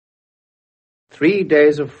3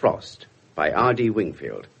 Days of Frost by R.D.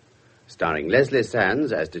 Wingfield, starring Leslie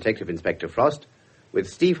Sands as Detective Inspector Frost, with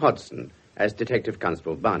Steve Hodson as Detective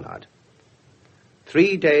Constable Barnard.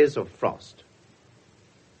 3 Days of Frost.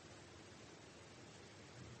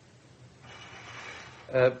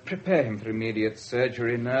 Prepare him for immediate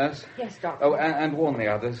surgery, nurse. Yes, Doctor. Oh, and warn the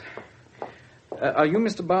others. Are you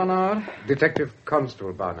Mr. Barnard? Detective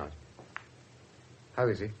Constable Barnard. How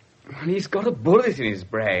is he? Well, he's got a bullet in his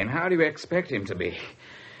brain. How do you expect him to be?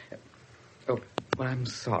 Oh, well, I'm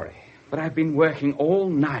sorry, but I've been working all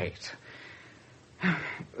night.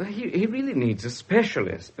 He really needs a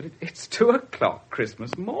specialist, but it's 2 o'clock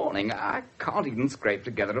Christmas morning. I can't even scrape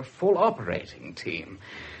together a full operating team.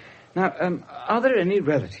 Now, are there any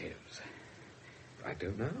relatives? I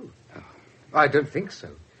don't know. Oh. I don't think so.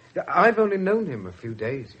 I've only known him a few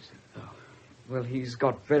days, you see. Oh. Well, he's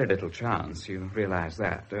got very little chance. You realize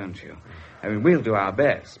that, don't you? I mean, we'll do our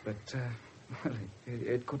best, but, well,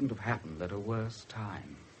 it couldn't have happened at a worse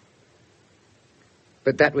time.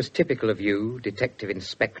 But that was typical of you, Detective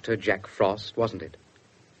Inspector Jack Frost, wasn't it?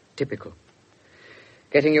 Typical.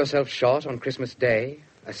 Getting yourself shot on Christmas Day,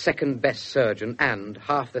 a second-best surgeon, and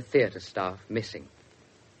half the theatre staff missing.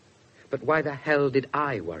 But why the hell did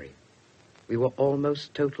I worry? We were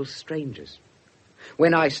almost total strangers.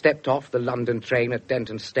 When I stepped off the London train at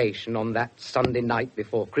Denton Station on that Sunday night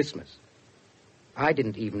before Christmas, I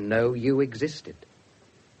didn't even know you existed.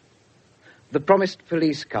 The promised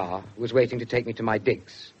police car was waiting to take me to my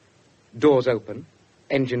digs. Doors open,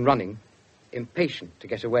 engine running, impatient to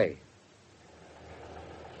get away.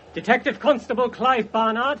 Detective Constable Clive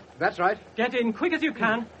Barnard. That's right. Get in quick as you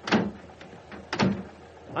can.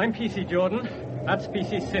 I'm PC Jordan. That's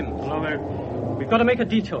PC Sims. Hello there. We've got to make a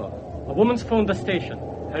detour. A woman's phoned the station.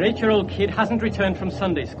 Her 8-year-old kid hasn't returned from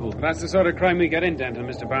Sunday school. That's the sort of crime we get in Denton,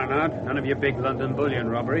 Mr. Barnard. None of your big London bullion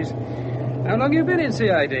robberies. How long you been in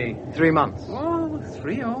CID? 3 months. Oh,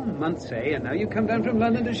 3 months, eh? And now you come down from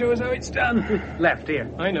London to show us how it's done. Left here.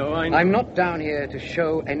 I know. I'm not down here to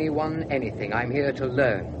show anyone anything. I'm here to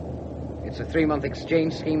learn. It's a 3-month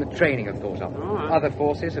exchange scheme that training have thought up. Oh, Other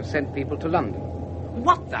forces have sent people to London.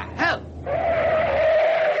 What the hell?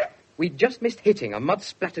 We'd just missed hitting a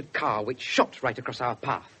mud-splattered car which shot right across our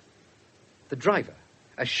path. The driver,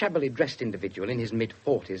 a shabbily dressed individual in his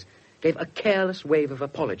mid-40s, gave a careless wave of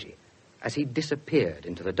apology as he disappeared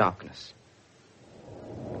into the darkness.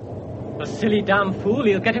 The silly damn fool.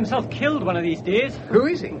 He'll get himself killed one of these days. Who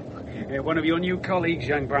is he? One of your new colleagues,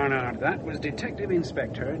 young Barnard. That was Detective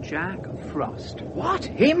Inspector Jack Frost. What?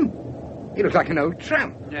 Him? He looks like an old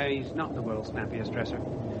tramp. No, he's not the world's snappiest dresser.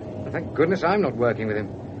 Well, thank goodness I'm not working with him.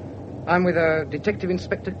 I'm with Detective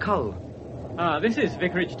Inspector Cull. This is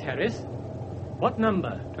Vicarage Terrace. What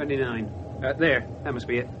number? 29. There. That must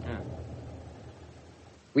be it.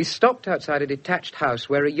 We stopped outside a detached house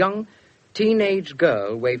where a young teenage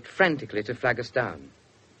girl waved frantically to flag us down.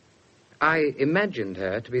 I imagined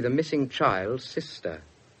her to be the missing child's sister.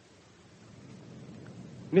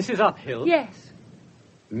 Mrs. Uphill? Yes.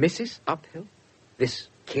 Mrs. Uphill? This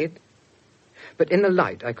kid? But in the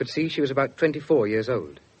light, I could see she was about 24 years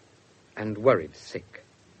old and worried sick.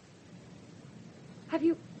 Have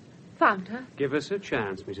you found her? Give us a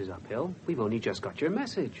chance, Mrs. Uphill. We've only just got your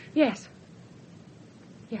message. Yes.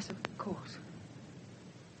 Yes, of course.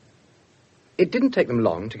 It didn't take them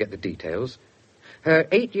long to get the details. Her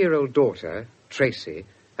 8-year-old daughter, Tracy,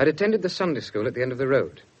 had attended the Sunday school at the end of the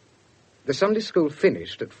road. The Sunday school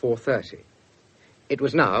finished at 4:30. It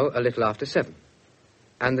was now a little after 7,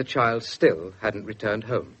 and the child still hadn't returned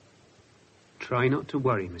home. Try not to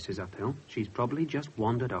worry, Mrs. Uphill. She's probably just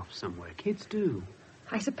wandered off somewhere. Kids do.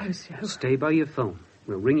 I suppose so. Stay by your phone.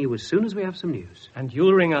 We'll ring you as soon as we have some news. And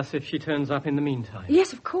you'll ring us if she turns up in the meantime.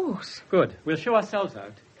 Yes, of course. Good. We'll show ourselves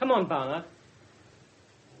out. Come on, Barnard.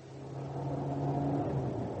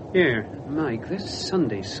 Here, Mike, this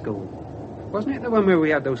Sunday school. Wasn't it the one where we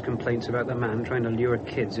had those complaints about the man trying to lure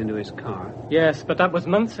kids into his car? Yes, but that was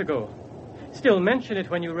months ago. Still, mention it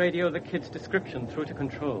when you radio the kid's description through to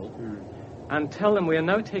control. And tell them we are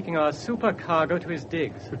now taking our supercargo to his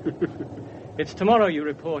digs. It's tomorrow you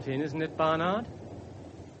report in, isn't it, Barnard?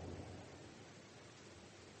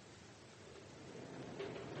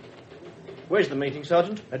 Where's the meeting,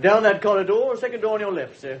 Sergeant? Down that corridor, second door on your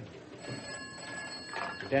left, sir.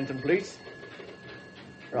 Denton Police.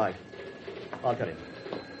 Right. I'll cut in.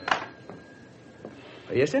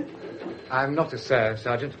 Yes, sir? I'm not a sir,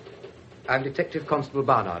 Sergeant. I'm Detective Constable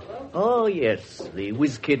Barnard. Oh, yes, the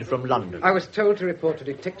whiz kid from London. I was told to report to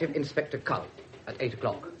Detective Inspector Cull at 8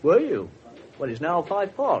 o'clock. Were you? Well, it's now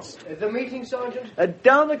 5 past. The meeting, Sergeant?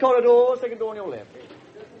 Down the corridor, second door on your left.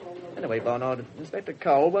 Anyway, Barnard, Inspector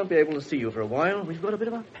Cowell won't be able to see you for a while. We've got a bit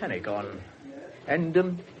of a panic on.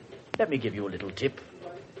 And, let me give you a little tip.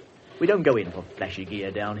 We don't go in for flashy gear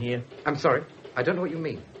down here. I'm sorry. I don't know what you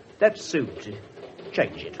mean. That suit,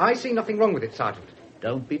 change it. I see nothing wrong with it, Sergeant.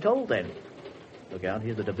 Don't be told, then. Look out,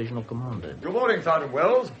 here's the divisional commander. Good morning, Sergeant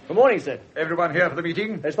Wells. Good morning, sir. Everyone here for the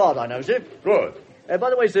meeting? As far as I know, sir. Good. By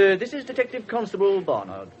the way, sir, this is Detective Constable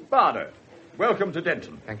Barnard. Barnard, welcome to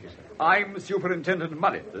Denton. Thank you, sir. I'm Superintendent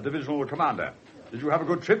Mullet, the divisional commander. Did you have a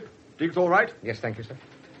good trip? Digs all right? Yes, thank you, sir.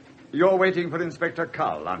 You're waiting for Inspector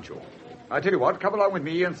Cull, aren't you? I tell you what, come along with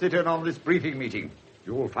me and sit in on this briefing meeting.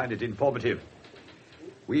 You'll find it informative.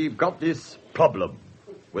 We've got this problem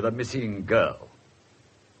with a missing girl.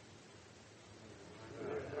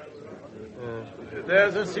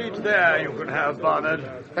 There's a seat there you can have,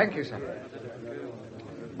 Barnard. Thank you, sir.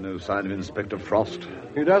 No sign of Inspector Frost.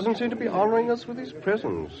 He doesn't seem to be honouring us with his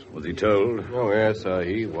presence. Was he told? Oh, yes, sir,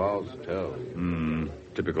 he was told.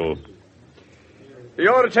 Typical.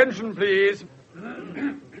 Your attention, please.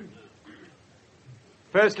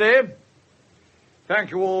 Firstly, thank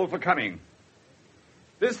you all for coming.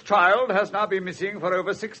 This child has now been missing for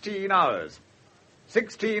over 16 hours.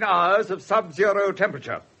 16 hours of sub-zero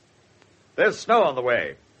temperature. There's snow on the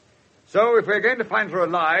way. So if we're going to find her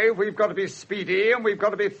alive, we've got to be speedy and we've got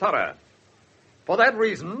to be thorough. For that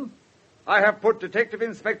reason, I have put Detective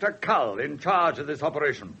Inspector Cull in charge of this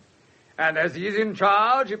operation. And as he's in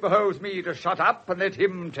charge, it behoves me to shut up and let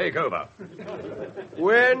him take over.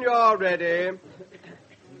 When you're ready.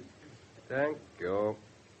 Thank you.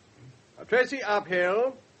 Tracy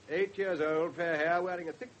Uphill, 8 years old, fair hair, wearing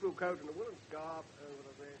a thick blue coat and a woolen scarf over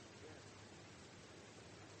the waist.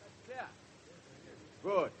 That's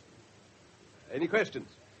clear. Good. Any questions?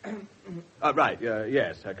 Right,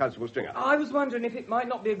 yes, Constable Stringer. I was wondering if it might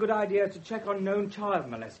not be a good idea to check on known child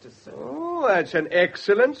molesters, sir. Oh, that's an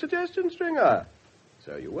excellent suggestion, Stringer.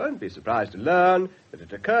 So you won't be surprised to learn that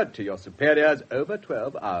it occurred to your superiors over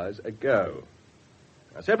 12 hours ago.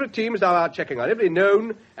 A separate team is now out checking on every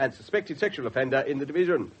known and suspected sexual offender in the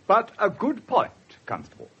division. But a good point,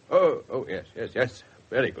 Constable. Oh, yes.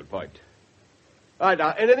 Very good point. Right,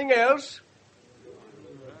 now, anything else?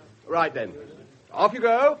 Right, then. Off you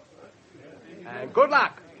go. And good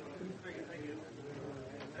luck.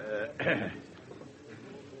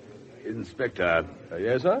 Inspector.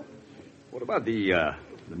 Yes, sir? What about the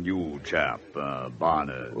new chap,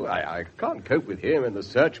 Barnard? Well, I can't cope with him and the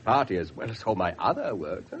search party as well as all my other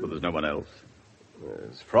work. But there's no one else.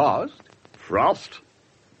 There's Frost. Frost?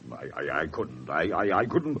 I couldn't. I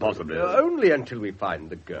couldn't possibly. Only until we find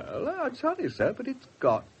the girl. I'm sorry, sir, but it's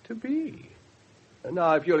got to be.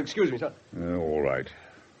 Now, if you'll excuse me, sir. All right.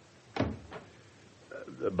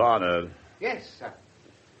 Barnard. Yes,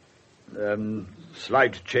 sir.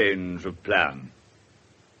 Slight change of plan.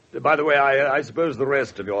 By the way, I suppose the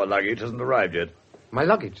rest of your luggage hasn't arrived yet. My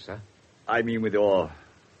luggage, sir? I mean with your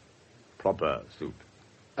proper suit.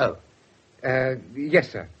 Oh.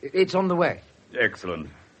 Yes, sir. It's on the way. Excellent.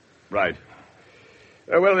 Right.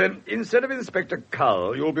 Well, then, instead of Inspector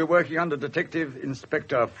Cull, you'll be working under Detective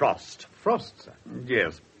Inspector Frost. Frost, sir?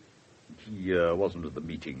 Yes. He wasn't at the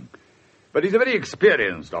meeting. But he's a very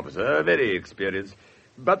experienced officer, very experienced.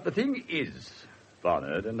 But the thing is,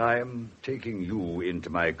 Barnard, and I am taking you into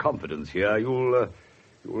my confidence here, you'll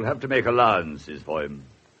have to make allowances for him.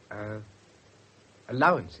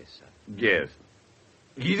 Allowances, sir? Yes.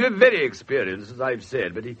 He's very experienced, as I've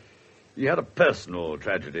said, but he had a personal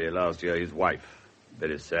tragedy last year. His wife,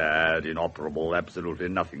 very sad, inoperable, absolutely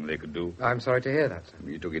nothing they could do. I'm sorry to hear that, sir.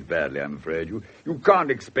 He took it badly, I'm afraid. You can't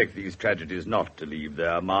expect these tragedies not to leave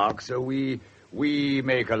their mark, so we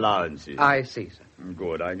make allowances. I see, sir.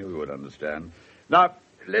 Good, I knew you would understand. Now,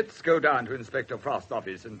 let's go down to Inspector Frost's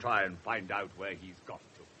office and try and find out where he's got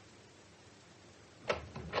to.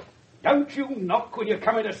 Don't you knock when you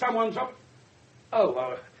come into someone's office.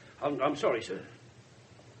 Oh, I'm sorry, sir.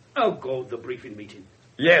 Oh, God, the briefing meeting.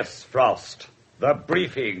 Yes, Frost. The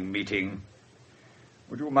briefing meeting.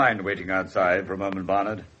 Would you mind waiting outside for a moment,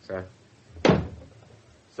 Barnard? Sir.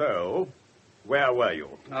 So, where were you?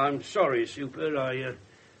 I'm sorry, Super.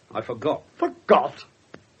 I forgot. Forgot?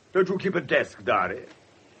 Don't you keep a desk diary?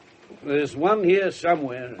 There's one here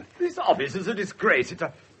somewhere. This office is a disgrace.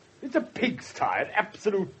 It's a pigsty, an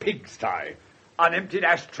absolute pigsty. Unemptied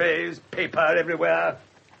ashtrays, paper everywhere.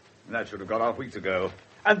 That should have gone off weeks ago.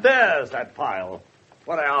 And there's that file.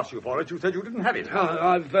 When I asked you for it, you said you didn't have it.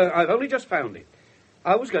 I've only just found it.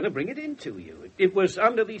 I was going to bring it in to you. It was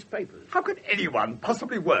under these papers. How could anyone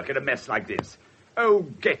possibly work in a mess like this? Oh,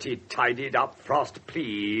 get it tidied up, Frost,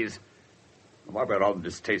 please. While we're on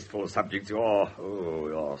distasteful subjects,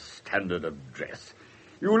 your standard of dress.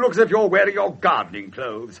 You look as if you're wearing your gardening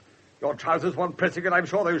clothes. Your trousers want pressing, and I'm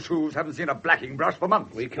sure those shoes haven't seen a blacking brush for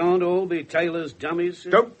months. We can't all be tailors' dummies.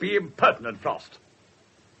 Don't be impertinent, Frost.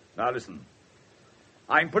 Now listen.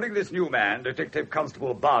 I'm putting this new man, Detective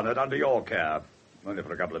Constable Barnard, under your care. Only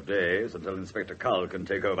for a couple of days, until Inspector Cull can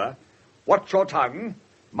take over. Watch your tongue.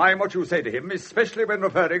 Mind what you say to him, especially when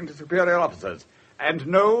referring to superior officers. And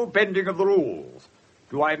no bending of the rules.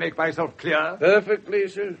 Do I make myself clear? Perfectly,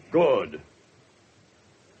 sir. Good.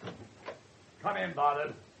 Come in,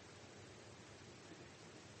 Barnard.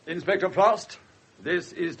 Inspector Frost,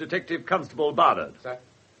 this is Detective Constable Barnard. Sir?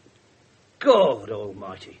 God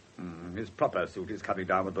almighty. His proper suit is coming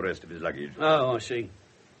down with the rest of his luggage. Oh, I see.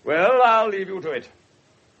 Well, I'll leave you to it.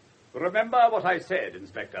 Remember what I said,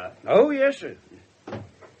 Inspector. Oh, yes, sir.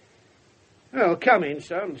 Well, come in,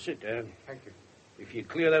 son. Sit down. Thank you. If you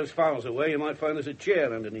clear those files away, you might find there's a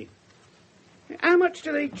chair underneath. How much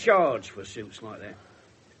do they charge for suits like that?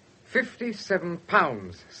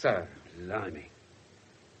 £57, sir. Blimey.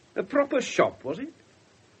 A proper shop, was it?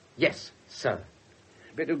 Yes, sir.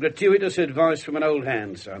 Bit of gratuitous advice from an old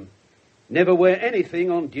hand, son. Never wear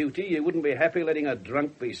anything on duty you wouldn't be happy letting a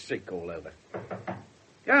drunk be sick all over.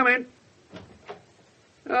 Come in.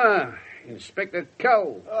 Ah, Inspector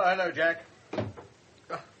Cole. Oh, hello, Jack.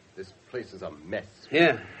 This place is a mess.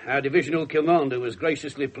 Yeah, our divisional commander was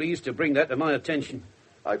graciously pleased to bring that to my attention.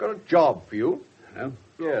 I got a job for you. Oh?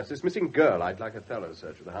 Yes, this missing girl. I'd like a thorough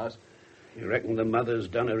search of the house. You reckon the mother's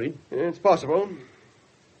done her in? It's possible.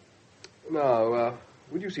 Now,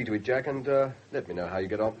 will you see to it, Jack, and let me know how you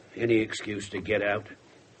get on? Any excuse to get out.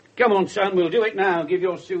 Come on, son, we'll do it now. Give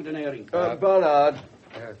your suit an airing. Barnard.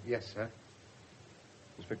 Yes, sir.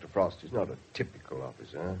 Inspector Frost is not a typical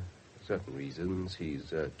officer. For certain reasons,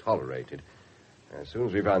 he's tolerated. As soon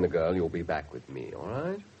as we find the girl, you'll be back with me, all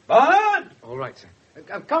right? Barnard! All right, sir.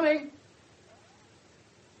 I'm coming.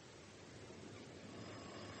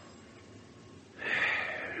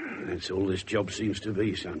 That's all this job seems to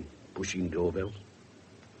be, son. Pushing doorbells.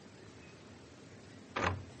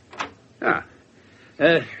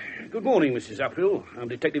 Good morning, Mrs. Uphill. I'm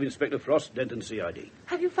Detective Inspector Frost, Denton CID.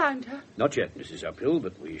 Have you found her? Not yet, Mrs. Uphill,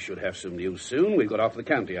 but we should have some news soon. We've got half the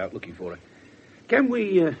county out looking for her. Can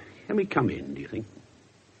we come in, do you think?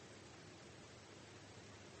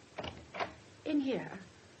 In here.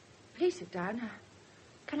 Please sit down.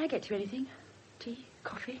 Can I get you anything? Tea?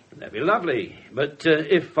 Coffee? That'd be lovely. But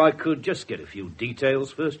if I could just get a few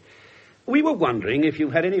details first. We were wondering if you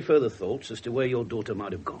had any further thoughts as to where your daughter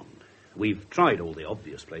might have gone. We've tried all the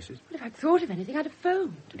obvious places. Well, if I'd thought of anything, I'd have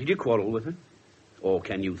phoned. Did you quarrel with her? Or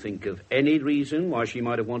can you think of any reason why she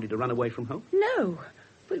might have wanted to run away from home? No.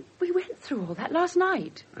 We went through all that last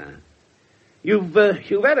night. You've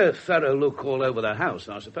had a thorough look all over the house,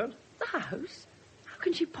 I suppose? The house? How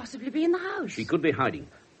can she possibly be in the house? She could be hiding.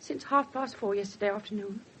 Since 4:30 yesterday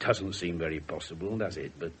afternoon. Doesn't seem very possible, does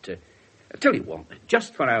it? But I tell you what,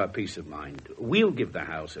 just for our peace of mind, we'll give the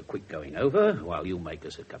house a quick going over while you make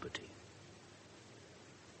us a cup of tea.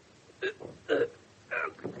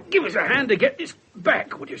 Give us a hand to get this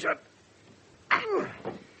back, would you, son?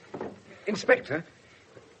 Inspector,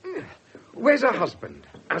 where's her husband?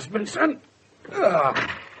 Husband, son?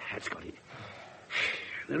 That's got it.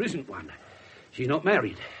 There isn't one. She's not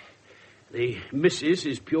married. The Mrs.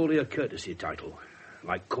 is purely a courtesy title,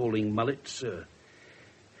 like calling Mullet Sir.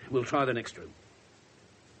 We'll try the next room.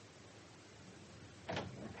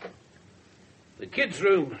 The kids'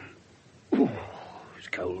 room. Ooh, it's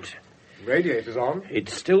cold. Radiator's on. It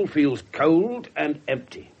still feels cold and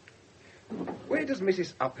empty. Where does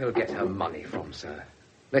Mrs. Uphill get her money from, sir?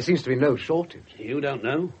 There seems to be no shortage. You don't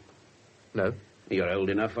know? No. You're old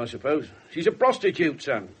enough, I suppose. She's a prostitute,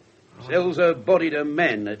 son. Sells her body to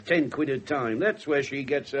men at 10 quid a time. That's where she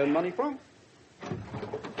gets her money from.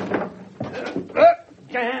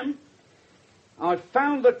 Damn. I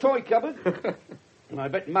found the toy cupboard. And I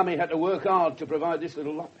bet Mummy had to work hard to provide this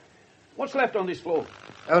little lot. What's left on this floor?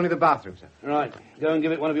 Only the bathroom, sir. Right. Go and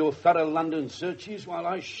give it one of your thorough London searches while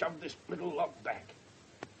I shove this little lot back.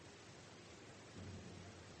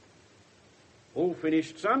 All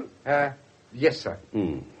finished, son? Yes, sir.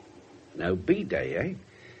 No B-day, eh?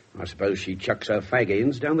 I suppose she chucks her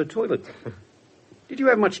fag-ends down the toilet. Did you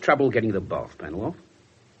have much trouble getting the bath panel off?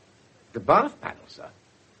 The bath panel, sir?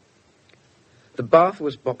 The bath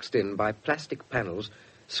was boxed in by plastic panels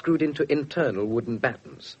screwed into internal wooden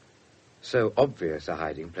battens. So obvious a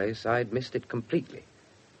hiding place, I'd missed it completely.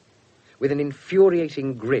 With an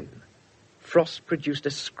infuriating grin, Frost produced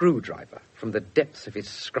a screwdriver from the depths of his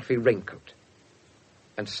scruffy raincoat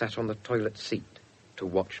and sat on the toilet seat to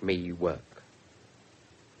watch me work.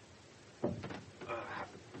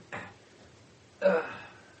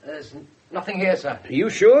 there's nothing here, sir. Are you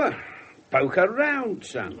sure? Poke around,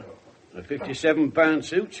 son. A £57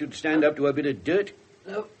 suit should stand up to a bit of dirt.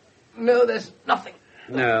 No, there's nothing.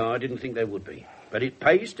 No, I didn't think there would be. But it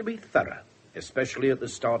pays to be thorough, especially at the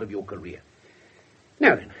start of your career.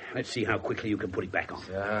 Now then, let's see how quickly you can put it back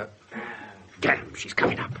on. Damn, she's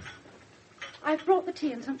coming up. I've brought the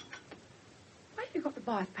tea and some... Why have you got the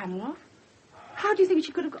bath panel off? How do you think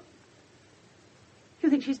she could have got... You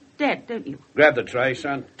think she's dead, don't you? Grab the tray,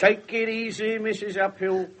 son. Take it easy, Mrs.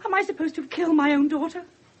 Uphill. Am I supposed to have killed my own daughter?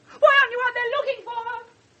 Why aren't you out there looking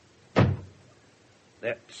for her?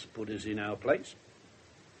 That's put us in our place.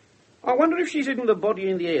 I wonder if she's hidden the body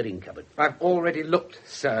in the airing cupboard. I've already looked,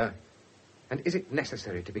 sir. And is it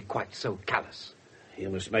necessary to be quite so callous? You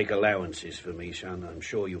must make allowances for me, son. I'm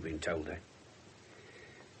sure you've been told that.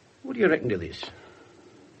 What do you reckon to this?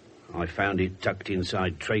 I found it tucked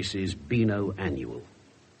inside Tracy's Beano Annual.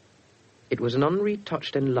 It was an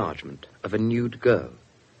unretouched enlargement of a nude girl,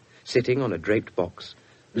 sitting on a draped box,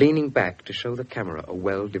 leaning back to show the camera a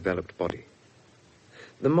well-developed body.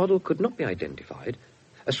 The model could not be identified,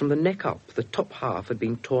 as from the neck up, the top half had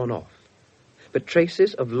been torn off, but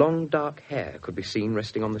traces of long, dark hair could be seen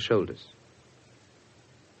resting on the shoulders.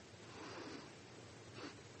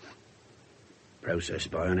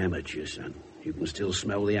 Processed by an amateur, son. You can still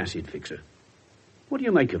smell the acid fixer. What do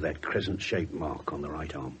you make of that crescent-shaped mark on the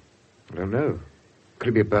right arm? I don't know. Could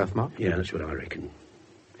it be a birthmark? Yeah, that's what I reckon.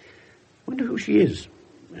 Wonder who she is,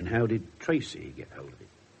 and how did Tracy get hold of it?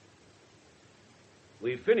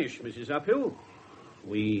 We've finished, Mrs. Uphill.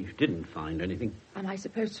 We didn't find anything. Am I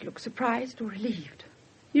supposed to look surprised or relieved?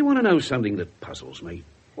 You want to know something that puzzles me?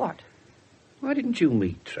 What? Why didn't you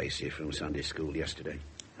meet Tracy from Sunday school yesterday?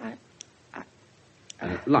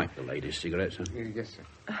 I like the latest cigarettes, huh? Yes,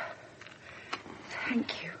 sir.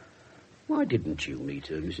 Thank you. Why didn't you meet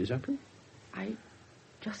her, Mrs. Uphill? I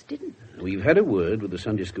just didn't. We've had a word with the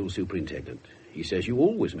Sunday school superintendent. He says you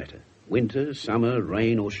always met her. Winter, summer,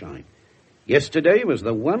 rain or shine. Yesterday was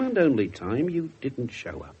the one and only time you didn't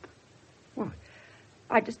show up. Why?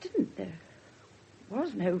 I just didn't. There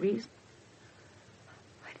was no reason.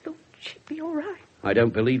 I thought she'd be all right. I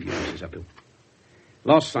don't believe you, Mrs. Uphill.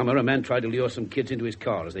 Last summer, a man tried to lure some kids into his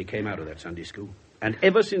car as they came out of that Sunday school. And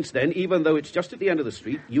ever since then, even though it's just at the end of the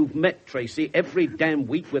street, you've met Tracy every damn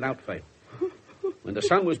week without fail. When the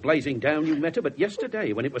sun was blazing down, you met her, but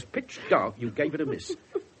yesterday, when it was pitch dark, you gave it a miss.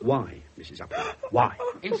 Why, Mrs. Uphill? Why?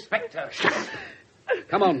 Inspector!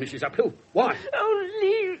 Come on, Mrs. Uphill. Why? Oh,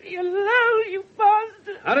 leave me alone, you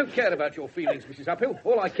bastard. I don't care about your feelings, Mrs. Uphill.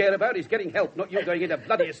 All I care about is getting help, not you going into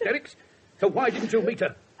bloody hysterics. So why didn't you meet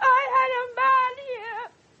her? I had a man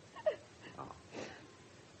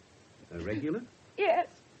here. A regular? Yes.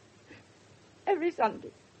 Every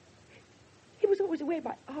Sunday. He was always away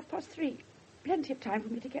by 3:30. Plenty of time for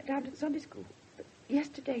me to get down to the Sunday school. But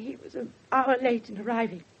yesterday he was an hour late in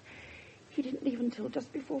arriving. He didn't leave until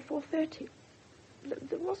just before 4:30.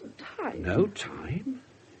 There wasn't time. No time?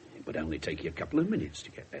 It would only take you a couple of minutes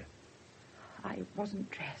to get there. I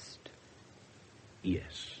wasn't dressed.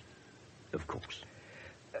 Yes, of course.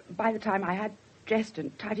 By the time I had dressed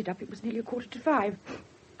and tidied up, it was nearly 4:45.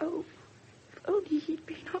 Oh, if only he'd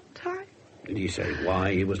been on time. Did he say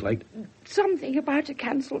why he was late? Something about a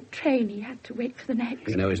cancelled train. He had to wait for the next.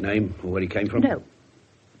 You know his name or where he came from? No.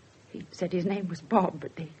 He said his name was Bob,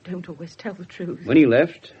 but they don't always tell the truth. When he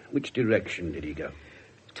left, which direction did he go?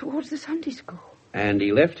 Towards the Sunday school. And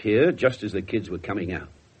he left here just as the kids were coming out.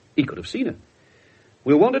 He could have seen her.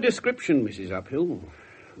 We'll want a description, Mrs. Uphill.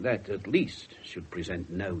 That, at least, should present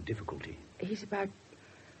no difficulty. He's about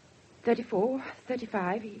 34,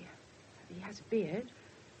 35. He has a beard,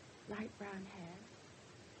 light brown hair.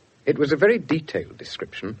 It was a very detailed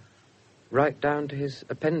description, right down to his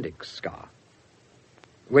appendix scar.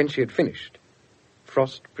 When she had finished,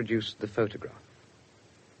 Frost produced the photograph.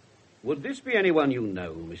 Would this be anyone you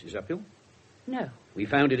know, Mrs. Uphill? No. We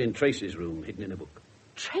found it in Tracy's room, hidden in a book.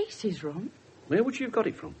 Tracy's room? Where would she have got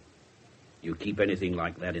it from? You keep anything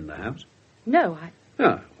like that in the house? No,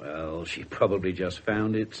 Ah, well, she probably just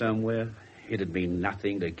found it somewhere. It'd mean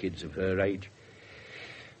nothing to kids of her age.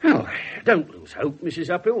 Well, don't lose hope, Mrs.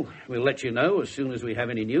 Uphill. We'll let you know as soon as we have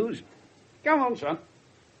any news. Go on, son.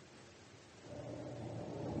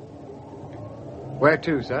 Where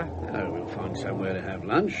to, sir? We'll find somewhere to have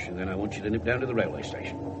lunch, and then I want you to nip down to the railway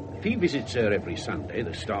station. If he visits her every Sunday,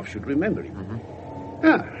 the staff should remember him.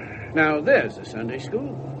 Mm-hmm. Now, there's the Sunday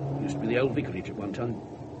school. Used to be the old vicarage at one time.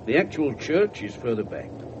 The actual church is further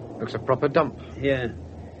back. Looks a proper dump. Yeah.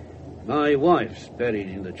 My wife's buried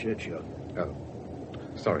in the churchyard. Oh,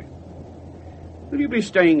 sorry. Will you be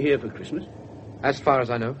staying here for Christmas? As far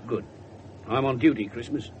as I know. Good. I'm on duty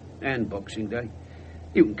Christmas. And Boxing Day.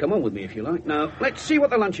 You can come on with me if you like. Now, let's see what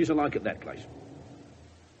the lunches are like at that place.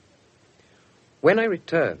 When I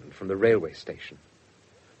returned from the railway station,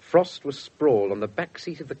 Frost was sprawled on the back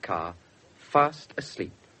seat of the car, fast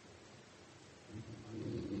asleep.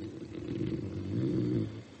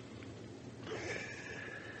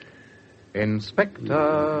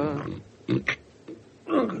 Inspector.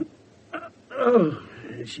 Oh,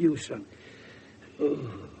 it's you, son.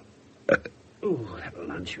 Oh, that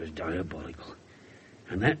lunch was diabolical.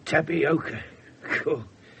 And that tapioca. Cool.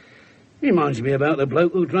 Reminds me about the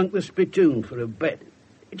bloke who drank the spittoon for a bet.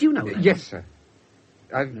 Do you know that? Yes, sir.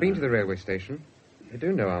 I've been to the railway station. I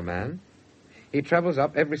do know our man. He travels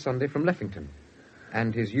up every Sunday from Leffington.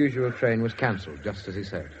 And his usual train was cancelled, just as he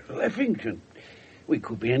said. Leffington? We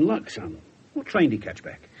could be in luck, son. What train did he catch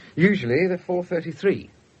back? Usually the 4:33.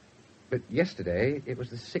 But yesterday it was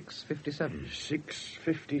the 6:57.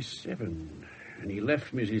 6:57. And he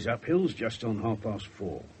left Mrs. Uphill's just on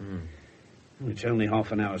 4:30. It's only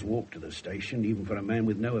half an hour's walk to the station, even for a man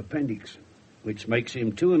with no appendix, which makes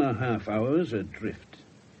him 2.5 hours adrift.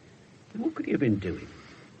 And what could he have been doing?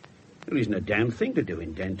 There isn't a damn thing to do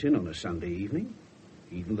in Denton on a Sunday evening.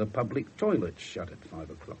 Even the public toilets shut at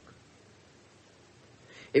 5 o'clock.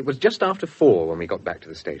 It was just after 4 when we got back to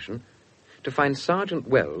the station to find Sergeant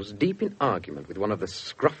Wells deep in argument with one of the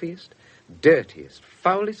scruffiest, dirtiest,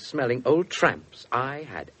 foulest-smelling old tramps I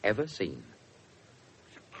had ever seen.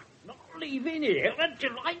 Not leaving here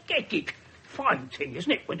until I get it. Fine thing,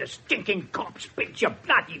 isn't it, when the stinking cop spends your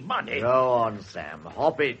bloody money? Go on, Sam.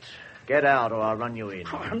 Hop it. Get out or I'll run you in.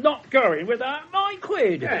 I'm not going without my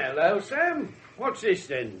quid. Hello, Sam. What's this,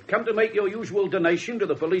 then? Come to make your usual donation to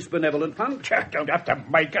the Police Benevolent Fund? You don't have to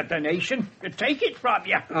make a donation. You take it from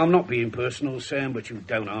you. I'm not being personal, Sam, but you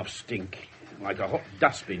don't half stink. Like a hot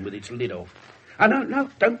dustbin with its lid off. No,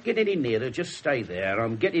 don't get any nearer. Just stay there.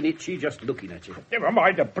 I'm getting itchy just looking at you. Never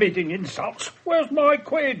mind the bleeding insults. Where's my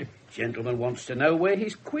quid? Gentleman wants to know where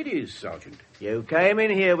his quid is, Sergeant. You came in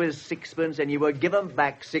here with 6pence and you were given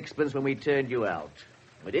back 6pence when we turned you out.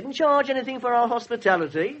 We didn't charge anything for our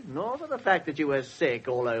hospitality, nor for the fact that you were sick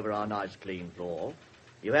all over our nice clean floor.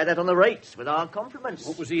 You had that on the rates with our compliments.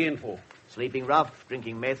 What was he in for? Sleeping rough,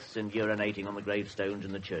 drinking meths, and urinating on the gravestones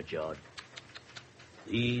in the churchyard.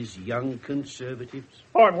 These young Conservatives.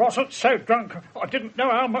 I wasn't so drunk I didn't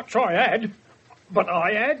know how much I had. But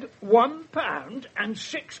I had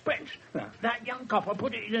 £1.06. Now, that young copper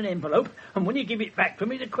put it in an envelope, and when he gave it back to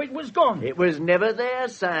me, the quid was gone. It was never there,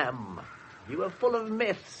 Sam. You were full of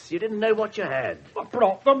myths. You didn't know what you had. I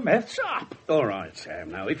brought the myths up. All right,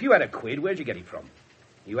 Sam. Now, if you had a quid, where'd you get it from?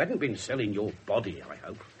 You hadn't been selling your body, I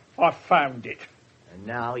hope. I found it. And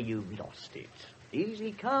now you've lost it.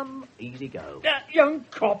 Easy come, easy go. That young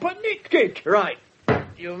copper nicked it. Right.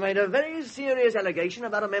 You've made a very serious allegation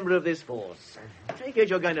about a member of this force. Take it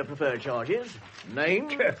you're going to prefer charges. Name?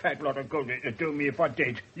 That lot of good to do me if I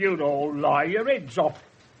did. You'd all lie your heads off.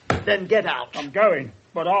 Then get out. I'm going,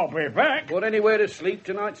 but I'll be back. Got anywhere to sleep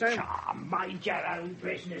tonight, Sam? Mind your own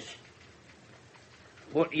business.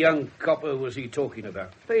 What young copper was he talking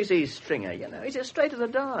about? Facey Stringer, you know. He's as straight as a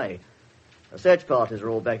die. The search parties are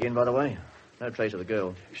all back in, by the way. No trace of the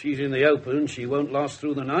girl. If she's in the open, she won't last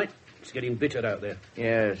through the night. It's getting bitter out there.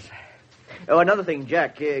 Yes. Oh, another thing,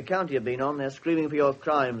 Jack. County have been on. They're screaming for your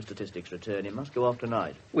crime statistics return. It must go off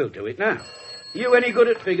tonight. We'll do it now. You any good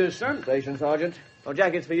at figures, son? Station, Sergeant. Oh,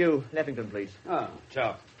 Jack, it's for you. Leffington, please. Ah,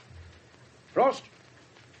 chap. Frost?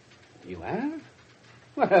 You have?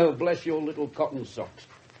 Well, bless your little cotton socks.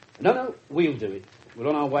 No, we'll do it. We're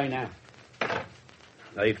on our way now.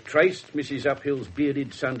 They've traced Mrs. Uphill's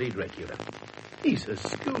bearded Sunday regular. He's a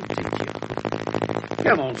school teacher.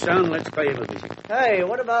 Come on, son, let's pay him a visit. Hey,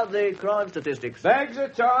 what about the crime statistics? Bags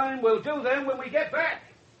of time. We'll do them when we get back.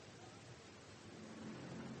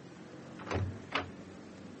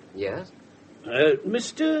 Yes?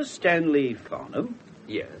 Mr. Stanley Farnham?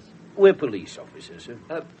 Yes. We're police officers,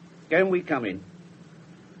 sir. Can we come in?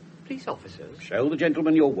 Police officers? Show the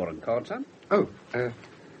gentleman your warrant card, son. Oh,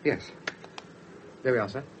 yes. There we are,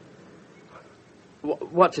 sir.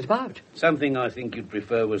 What's it about? Something I think you'd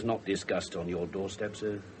prefer was not discussed on your doorstep,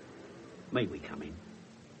 sir. May we come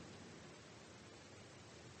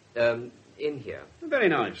in? In here. Very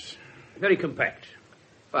nice. Very compact.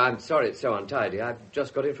 Well, I'm sorry it's so untidy. I've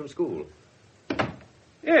just got in from school.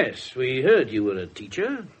 Yes, we heard you were a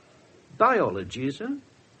teacher. Biology, sir?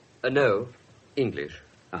 No, English.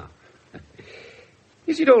 Ah.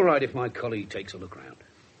 Is it all right if my colleague takes a look round?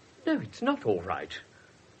 No, it's not all right.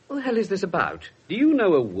 What the hell is this about? Do you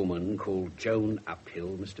know a woman called Joan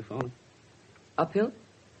Uphill, Mr. Farnham? Uphill?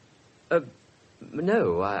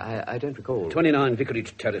 No, I don't recall. 29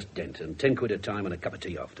 Vicarage Terrace, Denton. 10 quid a time and a cup of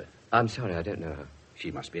tea after. I'm sorry, I don't know her. She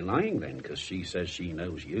must be lying, then, because she says she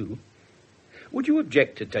knows you. Would you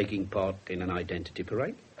object to taking part in an identity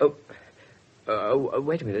parade?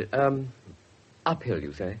 Wait a minute. Uphill,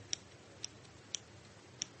 you say?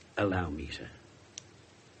 Allow me, sir.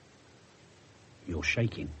 You're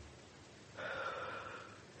shaking.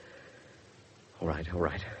 All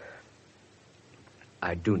right.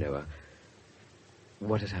 I do know her.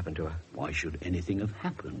 What has happened to her? Why should anything have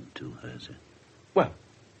happened to her, sir? Well,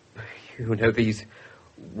 you know, these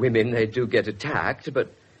women, they do get attacked,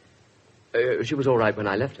 but she was all right when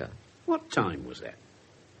I left her. What time was that?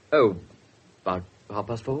 Oh, about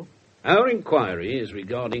 4:30. Our inquiry is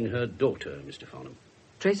regarding her daughter, Mr. Farnham.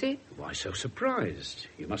 Tracy? Why so surprised?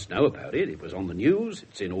 You must know about it. It was on the news.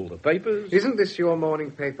 It's in all the papers. Isn't this your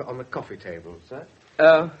morning paper on the coffee table, sir?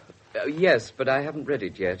 Yes, but I haven't read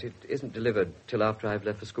it yet. It isn't delivered till after I've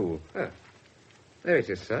left for school. Oh. There it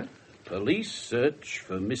is, sir. Police search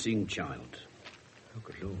for missing child. Oh,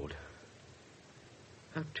 good Lord.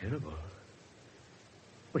 How terrible.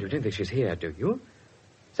 Well, you don't think she's here, do you?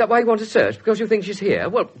 Is that why you want to search? Because you think she's here?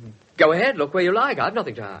 Well, go ahead, look where you like. I've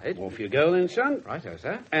nothing to hide. Off you go then, son. Righto,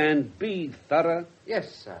 sir. And be thorough.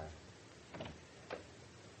 Yes, sir.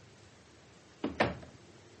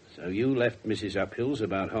 So you left Mrs. Uphill's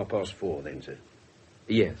about 4:30 then, sir?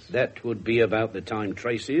 Yes. That would be about the time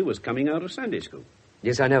Tracy was coming out of Sunday school.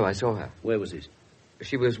 Yes, I know. I saw her. Where was this?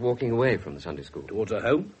 She was walking away from the Sunday school. Towards her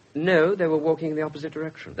home? No, they were walking in the opposite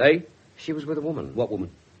direction. They? She was with a woman. What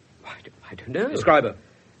woman? I don't know. Describe her.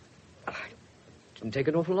 I didn't take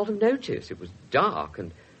an awful lot of notice. It was dark,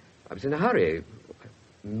 and I was in a hurry.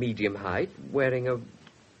 Medium height, wearing a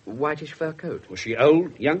whitish fur coat. Was she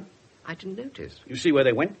old, young? I didn't notice. You see where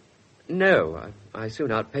they went? No, I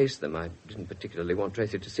soon outpaced them. I didn't particularly want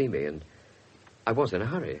Tracy to see me, and I was in a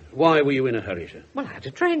hurry. Why were you in a hurry, sir? Well, I had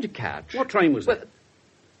a train to catch. What train was that?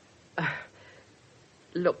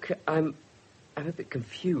 Look, I'm a bit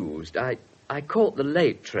confused. I caught the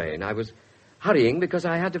late train. I was hurrying because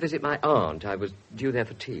I had to visit my aunt. I was due there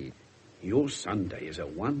for tea. Your Sundays are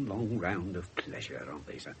one long round of pleasure, aren't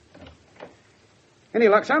they, sir? Any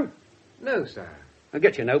luck, son? No, sir. Now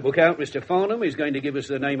get your notebook out, Mr. Farnham. He's going to give us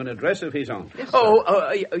the name and address of his aunt. Yes,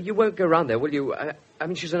 you won't go round there, will you? I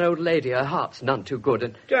mean, she's an old lady. Her heart's none too good,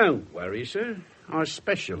 and... Don't worry, sir. I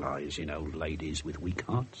specialise in old ladies with weak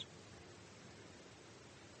hearts.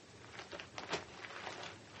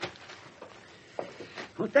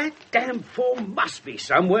 Well, that damn form must be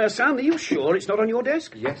somewhere, son. Are you sure it's not on your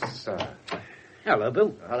desk? Yes, sir. Hello,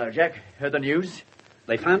 Bill. Hello, Jack. Heard the news?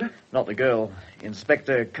 They found her? Not the girl.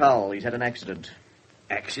 Inspector Cull. He's had an accident.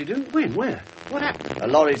 Accident? When? Where? What happened? A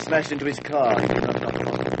lorry smashed into his car.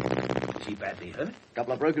 Is he badly hurt?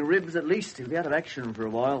 Couple of broken ribs, at least. He'll be out of action for a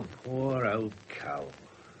while. Poor old Cull.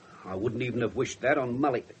 I wouldn't even have wished that on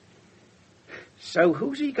Mullet. So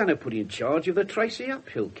who's he going to put in charge of the Tracy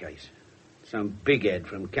Uphill case? Some big head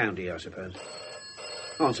from county, I suppose.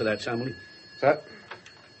 Answer that, somebody. Sir?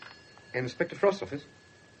 Inspector Frost's office?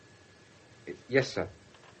 Yes, sir.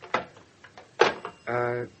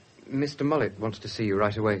 Mr. Mullet wants to see you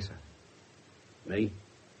right away, sir. Me?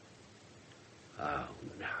 Oh,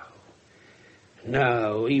 no.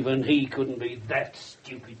 No, even he couldn't be that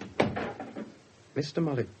stupid. Mr.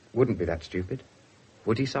 Mullet wouldn't be that stupid.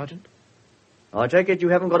 Would he, Sergeant? I take it you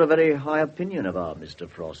haven't got a very high opinion of our Mr.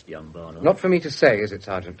 Frost, young Barnum. Not for me to say, is it,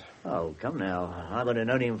 Sergeant? Oh, come now. I've only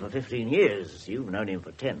known him for 15 years. You've known him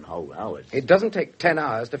for 10 whole hours. It doesn't take 10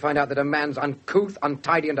 hours to find out that a man's uncouth,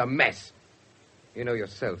 untidy, and a mess. You know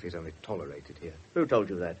yourself he's only tolerated here. Who told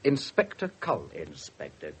you that? Inspector Cull.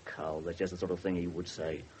 Inspector Cull. That's just the sort of thing he would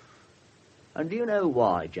say. And do you know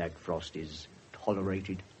why Jack Frost is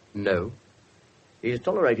tolerated? No. He's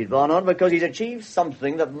tolerated, Barnard, because he's achieved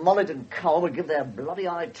something that Mullet and Cull would give their bloody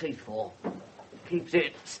eye teeth for. Keeps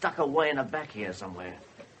it stuck away in the back here somewhere.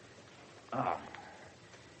 Ah.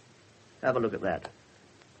 Have a look at that.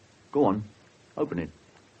 Go on. Open it.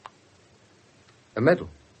 A medal?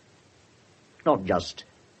 Not just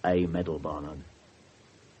a medal, Barnard.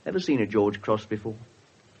 Ever seen a George Cross before?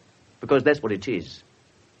 Because that's what it is.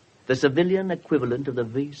 The civilian equivalent of the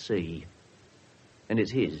VC. And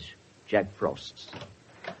it's his, Jack Frost's.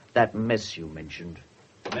 That mess you mentioned.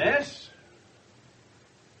 Mess?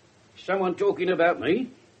 Someone talking about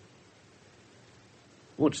me?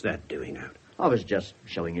 What's that doing out? I was just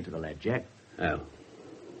showing it to the lad, Jack. Oh.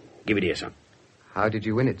 Give it here, son. How did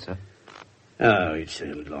you win it, sir? Oh, it's a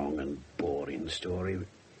long and boring story.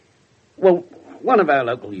 Well, one of our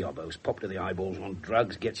local yobbos, popped to the eyeballs on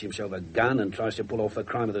drugs, gets himself a gun and tries to pull off the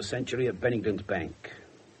crime of the century at Bennington's Bank.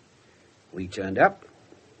 We turned up,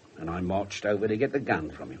 and I marched over to get the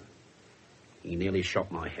gun from him. He nearly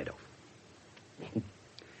shot my head off.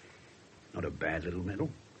 Not a bad little medal.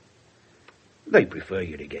 They prefer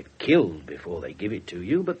you to get killed before they give it to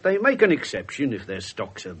you, but they make an exception if their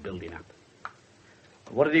stocks are building up.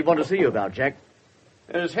 What did he want to see you about, Jack?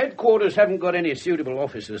 As headquarters haven't got any suitable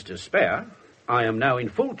officers to spare, I am now in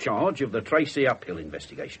full charge of the Tracy Uphill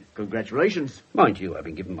investigation. Congratulations. Mind you, I've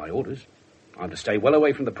been given my orders. I'm to stay well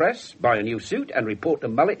away from the press, buy a new suit, and report to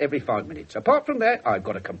Mullet every 5 minutes. Apart from that, I've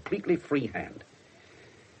got a completely free hand.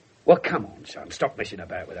 Well, come on, son, stop messing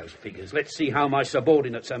about with those figures. Let's see how my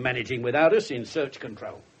subordinates are managing without us in search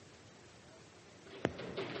control.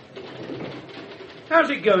 How's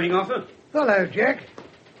it going, Arthur? Hello, Jack.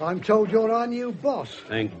 I'm told you're our new boss.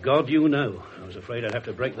 Thank God you know. I was afraid I'd have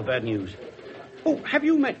to break the bad news. Oh, have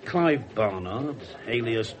you met Clive Barnard,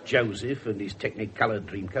 alias Joseph, and his Technicolor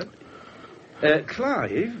Dreamcoat?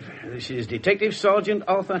 Clive, this is Detective Sergeant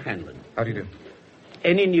Arthur Hanlon. How do you do?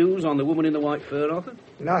 Any news on the woman in the white fur, Arthur?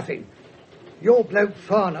 Nothing. Your bloke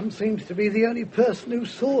Farnham seems to be the only person who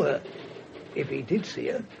saw her. If he did see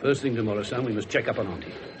her. First thing tomorrow, son, we must check up on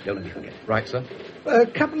Auntie. Don't let me forget. Right, sir. A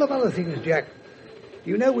couple of other things, Jack.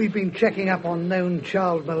 You know we've been checking up on known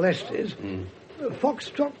child molesters.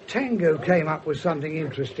 Foxtrot Tango came up with something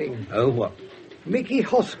interesting. Oh, what? Mickey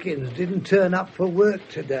Hoskins didn't turn up for work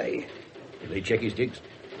today. Did they check his digs?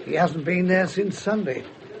 He hasn't been there since Sunday.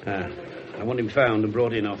 I want him found and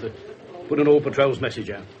brought in, Arthur. Put an all patrols message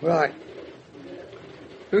out. Right.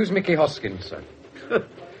 Who's Mickey Hoskins, sir?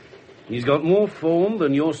 He's got more form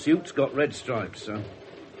than your suit's got red stripes, son.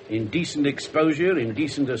 Indecent exposure,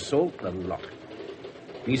 indecent assault, the lot.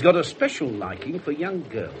 He's got a special liking for young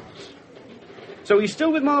girls. So he's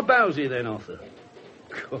still with Marbowsy then, Arthur?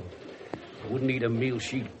 God, I wouldn't eat a meal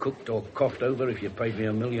she'd cooked or coughed over if you paid me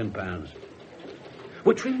 £1 million.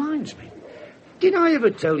 Which reminds me, did I ever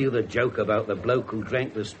tell you the joke about the bloke who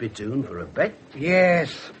drank the spittoon for a bet?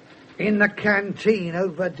 Yes, in the canteen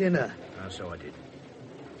over dinner. Oh, so I did.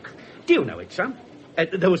 Do you know it, son?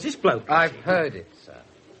 There was this bloke. I've heard it, sir.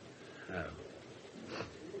 Oh.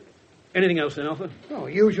 Anything else then, Arthur? Oh,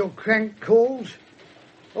 usual crank calls.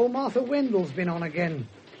 Old Martha Wendell's been on again.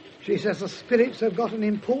 She says the spirits have got an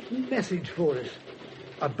important message for us.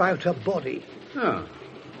 About her body. Oh,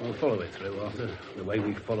 we'll follow it through, Arthur, the way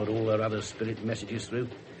we've followed all our other spirit messages through.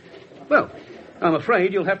 Well, I'm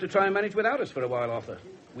afraid you'll have to try and manage without us for a while, Arthur.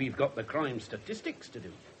 We've got the crime statistics to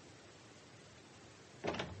do.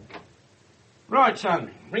 Right, son.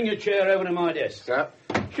 Bring your chair over to my desk. Sir?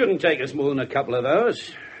 Shouldn't take us more than a couple of hours.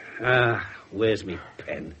 Where's me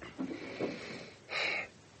pen?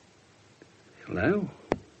 Hello?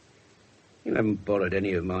 You haven't borrowed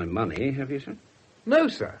any of my money, have you, sir? No,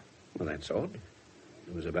 sir. Well, that's odd.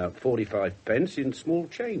 There was about 45 pence in small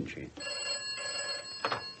change here.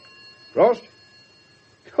 Frost?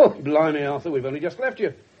 Oh, blimey, Arthur, we've only just left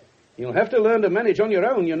you. You'll have to learn to manage on your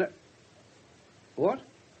own, you know. What?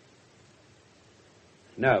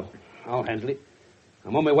 No, I'll handle it.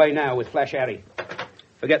 I'm on my way now with Flash Harry.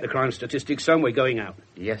 Forget the crime statistics, son. We're going out.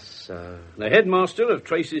 Yes, sir. The headmaster of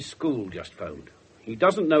Tracy's school just phoned. He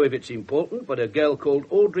doesn't know if it's important, but a girl called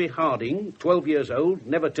Audrey Harding, 12 years old,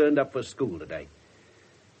 never turned up for school today.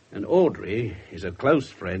 And Audrey is a close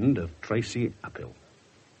friend of Tracy Uphill.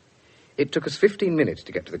 It took us 15 minutes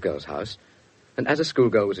to get to the girl's house, and as a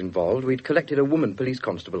schoolgirl was involved, we'd collected a woman police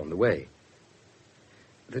constable on the way.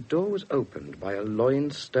 The door was opened by a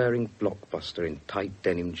loin-stirring blockbuster in tight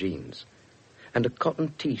denim jeans and a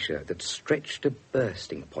cotton T-shirt that stretched to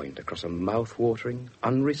bursting point across a mouth-watering,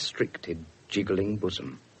 unrestricted, jiggling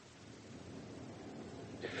bosom.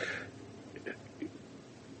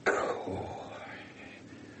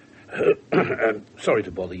 Sorry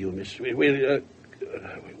to bother you, miss. We're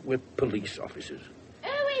police officers.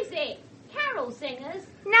 Who is it? Carol singers?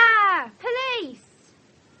 No, police.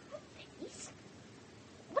 Police?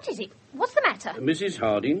 What is it? What's the matter? Mrs.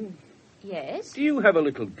 Harding, Yes? do you have a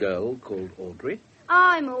little girl called Audrey?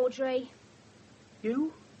 I'm Audrey.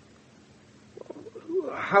 You?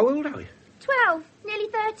 How old are you? 12, nearly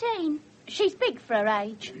 13. She's big for her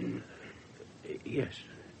age. Yes.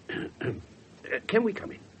 Can we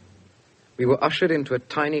come in? We were ushered into a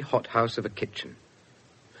tiny hothouse of a kitchen.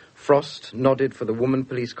 Frost nodded for the woman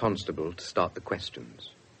police constable to start the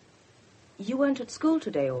questions. You weren't at school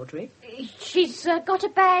today, Audrey? She's got a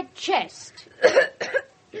bad chest.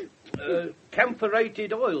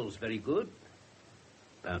 Camphorated oil's very good.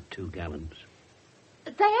 About 2 gallons.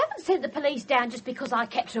 They haven't sent the police down just because I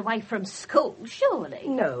kept her away from school, surely?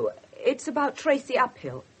 No, it's about Tracy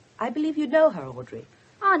Uphill. I believe you know her, Audrey.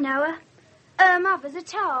 I know her. Her mother's a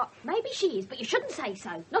tart. Maybe she is, but you shouldn't say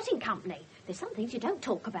so. Not in company. There's some things you don't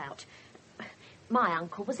talk about. My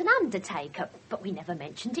uncle was an undertaker, but we never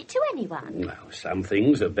mentioned it to anyone. Well, some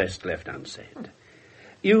things are best left unsaid.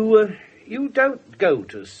 You don't go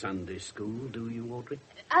to Sunday school, do you, Audrey?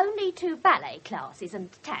 Only to ballet classes and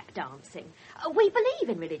tap dancing. We believe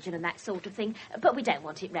in religion and that sort of thing, but we don't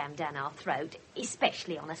want it rammed down our throat,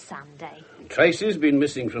 especially on a Sunday. Tracy's been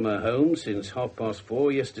missing from her home since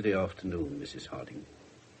 4:30 yesterday afternoon, Mrs. Harding.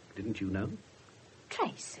 Didn't you know?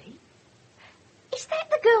 Tracy? Is that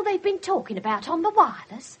the girl they've been talking about on the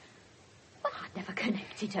wireless? Well, I'd never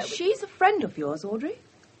connected her with... She's a friend of yours, Audrey.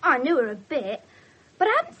 I knew her a bit, but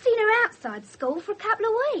I haven't seen her outside school for a couple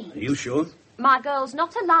of weeks. Are you sure? My girl's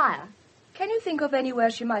not a liar. Can you think of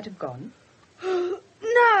anywhere she might have gone?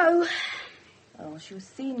 No. Oh, she was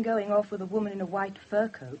seen going off with a woman in a white fur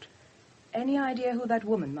coat. Any idea who that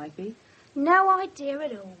woman might be? No idea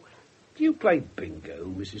at all. Do you play bingo,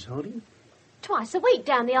 Mrs. Harding? Twice a week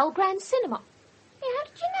down the old Grand Cinema. Yeah, how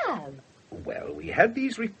did you know? Well, we had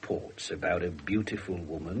these reports about a beautiful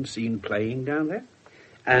woman seen playing down there,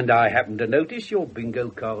 and I happened to notice your bingo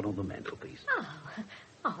card on the mantelpiece. Oh,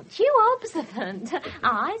 aren't you observant?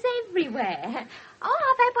 Eyes everywhere.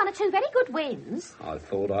 Oh, I've had one or two very good wins. I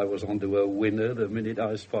thought I was onto a winner the minute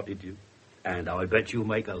I spotted you. And I bet you'll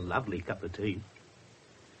make a lovely cup of tea.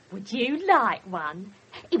 Would you like one?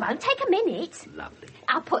 It won't take a minute. Lovely.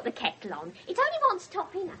 I'll put the kettle on. It only wants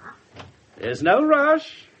topping up. There's no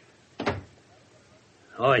rush.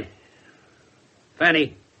 Oi.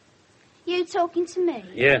 Fanny. You talking to me?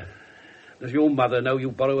 Yeah. Does your mother know you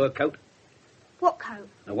borrow her coat? What coat?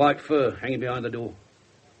 A white fur hanging behind the door.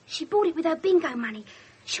 She bought it with her bingo money.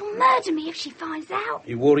 She'll murder me if she finds out.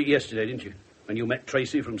 You wore it yesterday, didn't you? When you met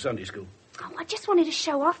Tracy from Sunday school. Oh, I just wanted to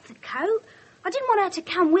show off the coat. I didn't want her to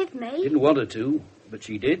come with me. Didn't want her to, but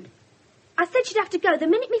she did. I said she'd have to go the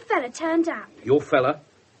minute me fella turned up. Your fella?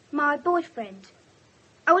 My boyfriend.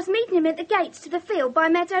 I was meeting him at the gates to the field by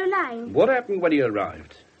Meadow Lane. What happened when he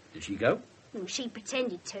arrived? Did she go? Well, she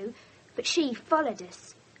pretended to, but she followed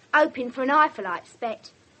us, hoping for an eyeful, I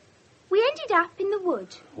expect. We ended up in the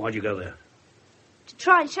wood. Why'd you go there? To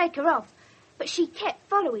try and shake her off, but she kept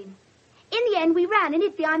following. In the end, we ran and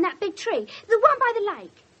hid behind that big tree, the one by the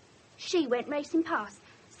lake. She went racing past,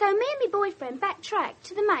 so me and my boyfriend backtracked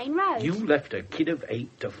to the main road. You left a kid of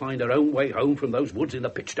 8 to find her own way home from those woods in the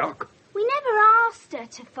pitch dark? We never asked her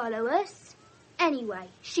to follow us. Anyway,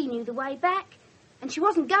 she knew the way back, and she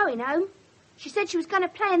wasn't going home. She said she was going to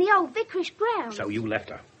play in the old vicarish grounds. So you left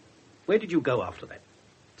her. Where did you go after that?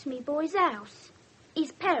 To me boy's house.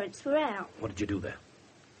 His parents were out. What did you do there?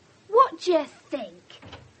 What do you think?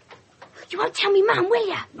 You won't tell me, Mum, will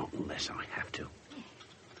you? Not unless I have to.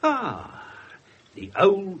 Ah, the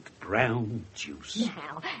old brown juice.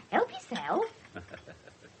 Now, help yourself.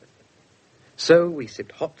 So we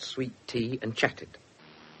sipped hot, sweet tea and chatted.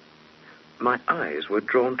 My eyes were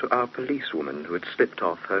drawn to our policewoman who had slipped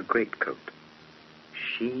off her greatcoat.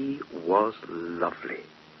 She was lovely.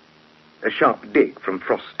 A sharp dig from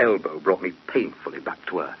Frost's elbow brought me painfully back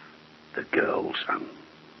to earth. The girl, son.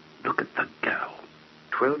 Look at the girl.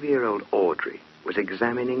 12-year-old Audrey was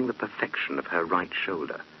examining the perfection of her right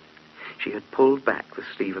shoulder. She had pulled back the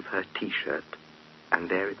sleeve of her T-shirt, and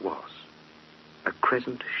there it was, a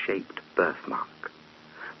crescent-shaped birthmark.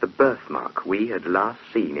 The birthmark we had last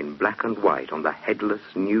seen in black and white on the headless,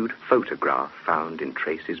 nude photograph found in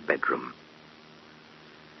Tracy's bedroom.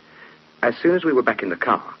 As soon as we were back in the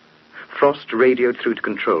car, Frost radioed through to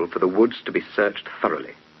control for the woods to be searched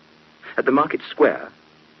thoroughly. At the market square,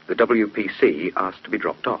 the WPC asked to be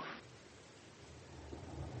dropped off.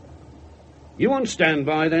 You on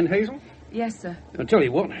standby then, Hazel? Yes, sir. I'll tell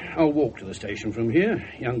you what, I'll walk to the station from here.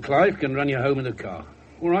 Young Clive can run you home in the car.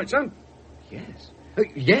 All right, son? Yes.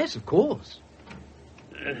 Yes, of course.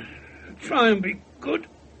 Try and be good.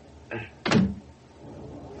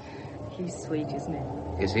 He's sweet, isn't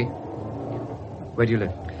he? Is he? Where do you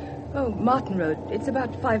live? Oh, Martin Road. It's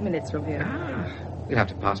about 5 minutes from here. Ah, you'll have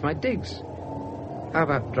to pass my digs. How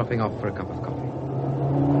about dropping off for a cup of coffee?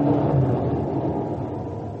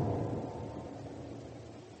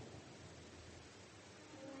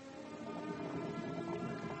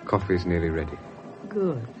 Coffee's nearly ready.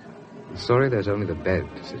 Good. Sorry there's only the bed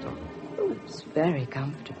to sit on. Oh, it's very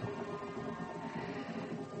comfortable.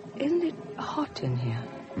 Isn't it hot in here?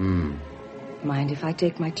 Mind if I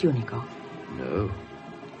take my tunic off? No,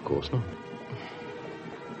 of course not.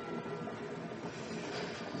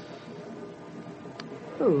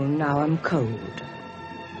 Oh, now I'm cold.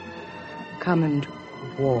 Come and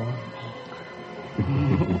warm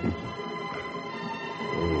me.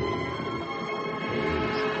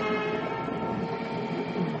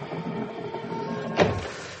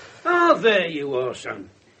 there you are, son.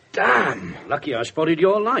 Damn! Lucky I spotted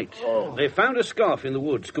your light. Oh. They found a scarf in the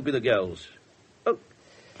woods. Could be the girls. Oh,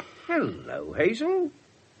 hello, Hazel.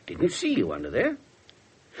 Didn't see you under there.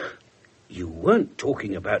 You weren't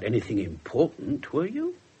talking about anything important, were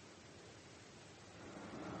you?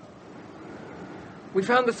 We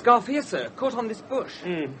found the scarf here, sir, caught on this bush.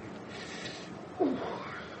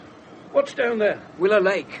 What's down there? Willow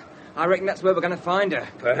Lake. I reckon that's where we're going to find her.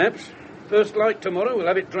 Perhaps. First light tomorrow, we'll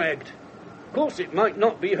have it dragged. Of course, it might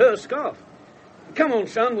not be her scarf. Come on,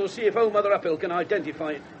 son, we'll see if old Mother Uphill can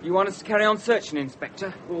identify it. You want us to carry on searching,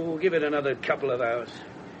 Inspector? Oh, give it another couple of hours.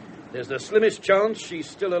 There's the slimmest chance she's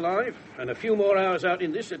still alive, and a few more hours out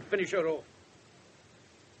in this would finish her off.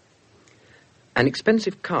 An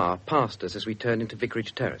expensive car passed us as we turned into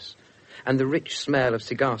Vicarage Terrace, and the rich smell of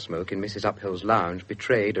cigar smoke in Mrs. Uphill's lounge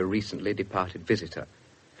betrayed a recently departed visitor.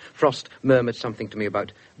 Frost murmured something to me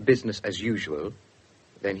about business as usual.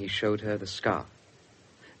 Then he showed her the scarf.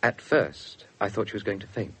 At first, I thought she was going to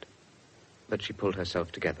faint, but she pulled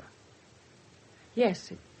herself together.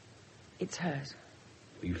 Yes, it's hers.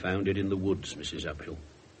 We found it in the woods, Mrs. Uphill.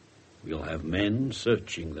 We'll have men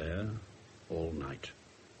searching there all night.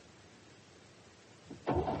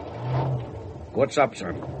 What's up,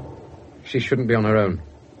 son? She shouldn't be on her own.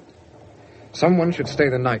 Someone should stay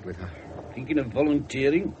the night with her. Thinking of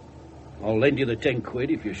volunteering? I'll lend you the 10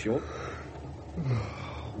 quid if you're short.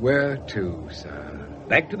 Where to, sir?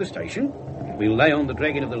 Back to the station. We'll lay on the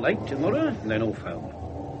dragging of the lake tomorrow, and then off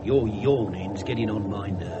home. Your yawning's getting on my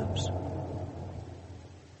nerves.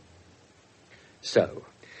 So,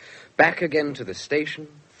 back again to the station,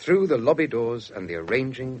 through the lobby doors and the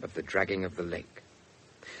arranging of the dragging of the lake.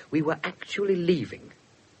 We were actually leaving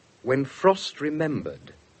when Frost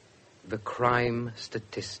remembered the crime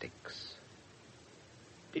statistics.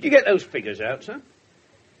 Did you get those figures out, sir?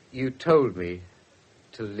 You told me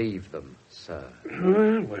to leave them, sir.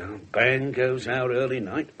 Well, bang goes out early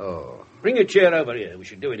night. Oh. Bring a chair over here. We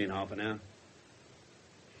should do it in half an hour.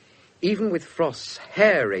 Even with Frost's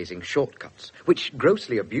hair-raising shortcuts, which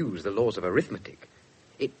grossly abuse the laws of arithmetic,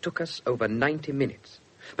 it took us over 90 minutes.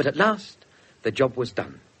 But at last, the job was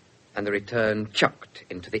done, and the return chucked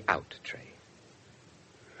into the out tray.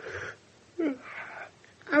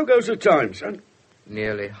 How goes the time, son?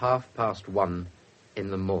 Nearly 1:30 in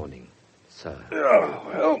the morning, sir. Oh,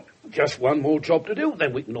 well, just one more job to do,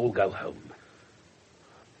 then we can all go home.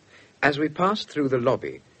 As we passed through the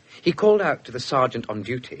lobby, he called out to the sergeant on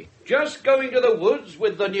duty. Just going to the woods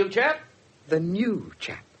with the new chap? The new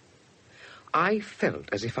chap. I felt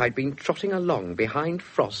as if I'd been trotting along behind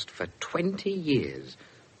Frost for 20 years.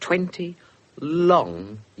 20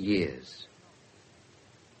 long years.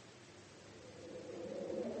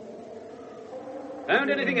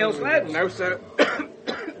 Found anything else, lads? No, sir.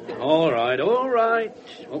 All right.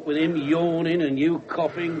 What with him yawning and you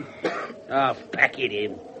coughing. Pack it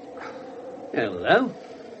in. Hello.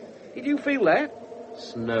 Did you feel that?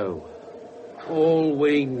 Snow. All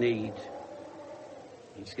we need.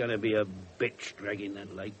 It's going to be a bitch dragging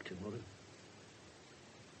that lake tomorrow.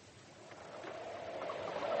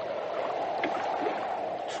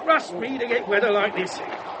 Trust me to get weather like this.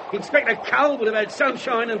 Inspector Cole would have had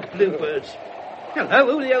sunshine and bluebirds. Hello,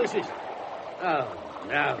 who the hell's this? Oh,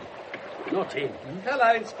 no. Not him.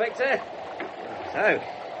 Hello, Inspector. So,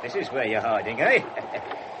 this is where you're hiding, eh?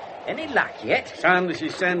 Any luck yet? Son, this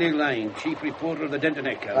is Sandy Lane, chief reporter of the Denton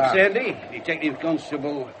Echo. Sandy, Detective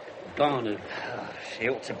Constable Barnard. Oh, she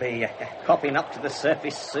ought to be popping up to the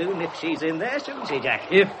surface soon if she's in there, shouldn't she,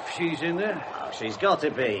 Jack? If she's in there? Oh, she's got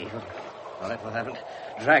to be. Well, if I haven't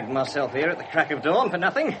dragged myself here at the crack of dawn for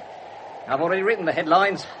nothing. I've already written the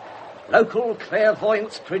headlines. Local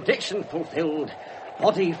clairvoyant's prediction fulfilled.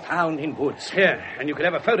 Body found in woods. Yeah, and you could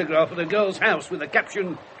have a photograph of the girl's house with the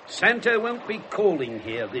caption, Santa won't be calling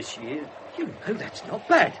here this year. You know that's not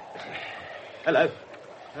bad. Hello.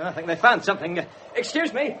 I think they found something.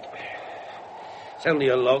 Excuse me. It's only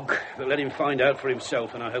a log, but let him find out for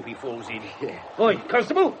himself, and I hope he falls in. Yeah. Oi,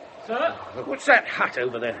 Constable! Sir? What's that hut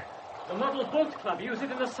over there? The Model Boat Club use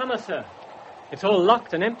it in the summer, sir. It's all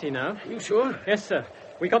locked and empty now. You sure? Yes, sir.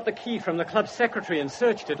 We got the key from the club's secretary and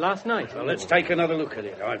searched it last night. Well, let's take another look at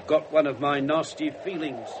it. I've got one of my nasty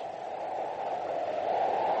feelings.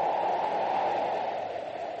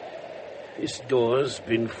 This door's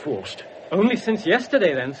been forced. Only since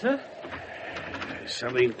yesterday, then, sir? There's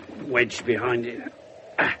something wedged behind it.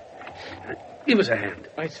 Give us a hand.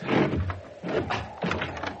 Right, sir.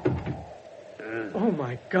 Oh,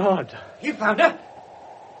 my God. You found her?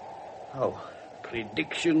 Oh.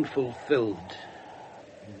 Prediction fulfilled.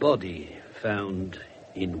 Body found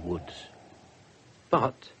in woods.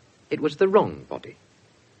 But it was the wrong body.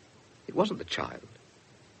 It wasn't the child.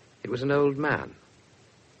 It was an old man.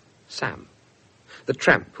 Sam, the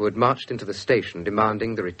tramp who had marched into the station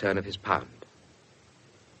demanding the return of his pound.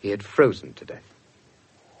 He had frozen to death.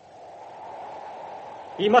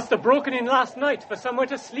 He must have broken in last night for somewhere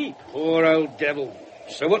to sleep. Poor old devil.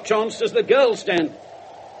 So what chance does the girl stand?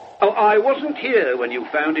 Oh, I wasn't here when you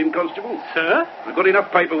found him, Constable. Sir? I've got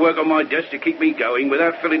enough paperwork on my desk to keep me going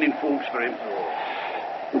without filling in forms for him.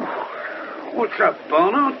 What's up,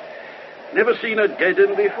 Barnard? Never seen a dead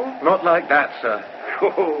un before? Not like that, sir.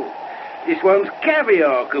 Oh, this one's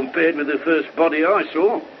caviar compared with the first body I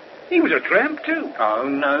saw. He was a tramp, too. Oh,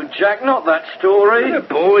 no, Jack, not that story. The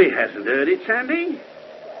boy hasn't heard it, Sandy.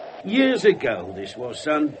 Years ago, this was,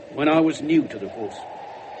 son, when I was new to the force.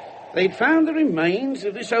 They'd found the remains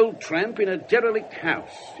of this old tramp in a derelict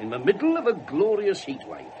house in the middle of a glorious heat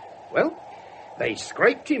wave. Well, they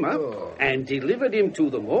scraped him up and delivered him to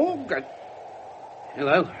the morgue.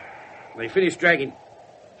 Hello. They finished dragging.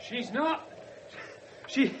 She's not.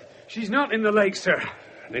 She's not in the lake, sir.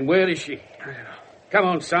 Then where is she? Come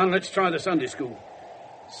on, son, let's try the Sunday school.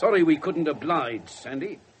 Sorry we couldn't oblige,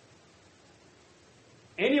 Sandy.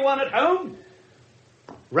 Anyone at home?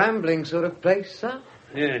 Rambling sort of place, sir?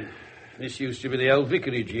 Yeah. This used to be the old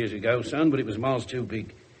vicarage years ago, son, but it was miles too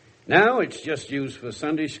big. Now it's just used for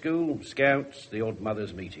Sunday school, scouts, the odd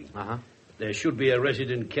mothers' meeting. Uh-huh. There should be a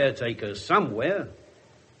resident caretaker somewhere.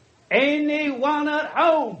 Anyone at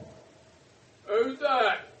home? Who's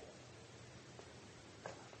that?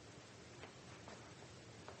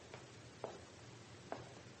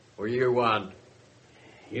 What do you want?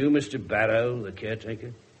 You, Mr. Barrow, the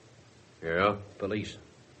caretaker? Yeah? Police.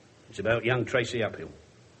 It's about young Tracy Uphill.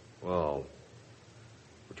 Well,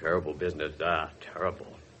 terrible business, terrible.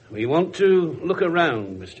 We want to look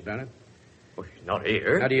around, Mr. Barrow. Well, she's not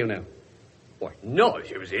here. How do you know? Why, no,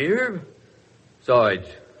 she was here. Besides,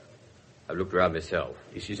 I've looked around myself.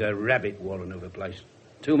 This is a rabbit warren of a place.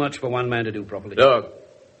 Too much for one man to do properly. Look,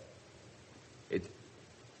 it's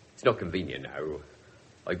not convenient now.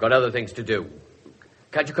 I've got other things to do.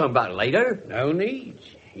 Can't you come back later? No need.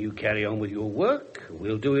 You carry on with your work.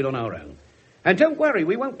 We'll do it on our own. And don't worry,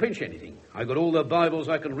 we won't pinch anything. I've got all the Bibles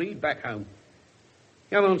I can read back home.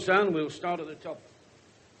 Come on, son, we'll start at the top.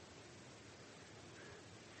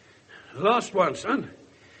 Last one, son.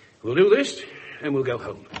 We'll do this, and we'll go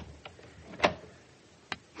home.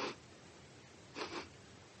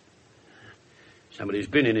 Somebody's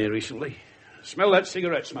been in here recently. Smell that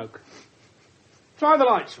cigarette smoke. Try the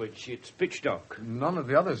light switch. It's pitch dark. None of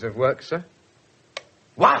the others have worked, sir.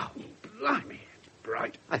 Wow! Blimey, it's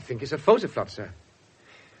bright. I think it's a photoflot, sir.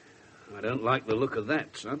 I don't like the look of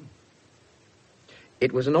that, son.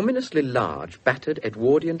 It was an ominously large, battered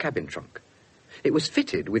Edwardian cabin trunk. It was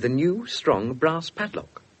fitted with a new, strong brass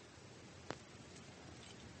padlock.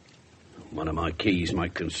 One of my keys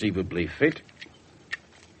might conceivably fit.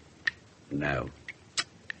 No.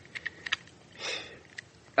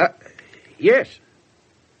 Yes.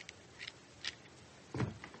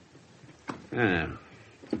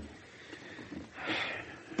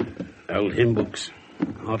 Old hymn books.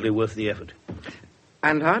 Hardly worth the effort.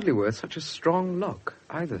 And hardly worth such a strong lock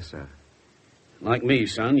either, sir. Like me,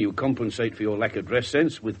 son, you compensate for your lack of dress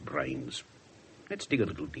sense with brains. Let's dig a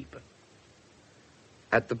little deeper.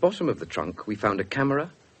 At the bottom of the trunk, we found a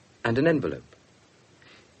camera and an envelope.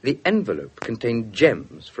 The envelope contained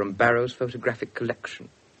gems from Barrow's photographic collection,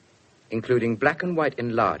 including black and white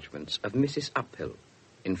enlargements of Mrs. Uphill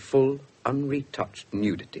in full, unretouched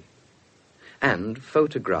nudity, and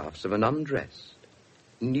photographs of an undressed,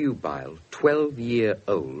 nubile,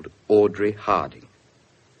 12-year-old Audrey Harding,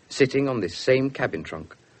 sitting on this same cabin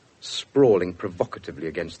trunk, sprawling provocatively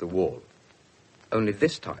against the wall. Only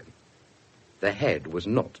this time, the head was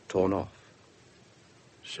not torn off.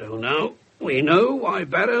 So now we know why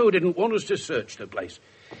Barrow didn't want us to search the place.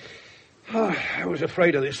 I was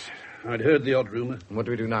afraid of this. I'd heard the odd rumour. And what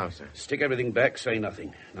do we do now, sir? Stick everything back, say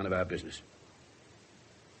nothing. None of our business.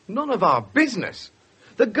 None of our business?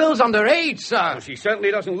 The girl's underage, sir. Well, she certainly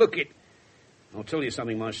doesn't look it. I'll tell you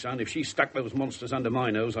something, my son. If she stuck those monsters under my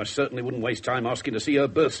nose, I certainly wouldn't waste time asking to see her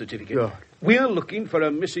birth certificate. Yeah. We're looking for a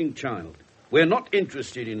missing child. We're not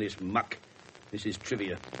interested in this muck. This is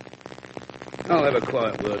trivia. I'll have a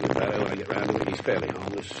quiet word with Barrow when I get round to it. He's fairly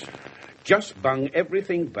harmless. Just bung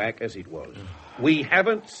everything back as it was. We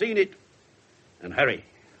haven't seen it. And hurry.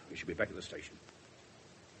 We should be back at the station.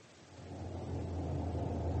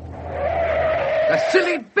 The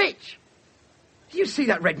silly bitch! Do you see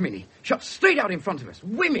that red Mini? Shot straight out in front of us.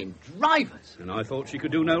 Women, drivers. And I thought she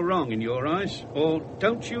could do no wrong in your eyes. Or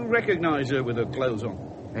don't you recognise her with her clothes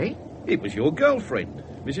on? Eh? It was your girlfriend,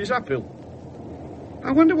 Mrs. Uphill.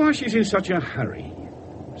 I wonder why she's in such a hurry.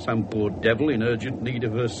 Some poor devil in urgent need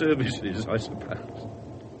of her services, I suppose.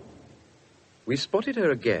 We spotted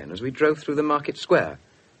her again as we drove through the market square.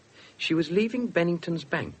 She was leaving Bennington's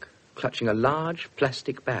bank, clutching a large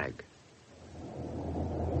plastic bag.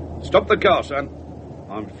 Stop the car, son.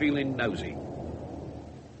 I'm feeling nosy.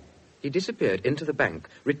 He disappeared into the bank,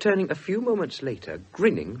 returning a few moments later,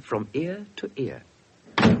 grinning from ear to ear.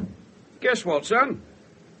 Guess what, son?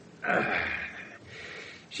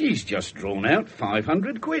 She's just drawn out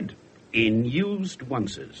 500 quid in used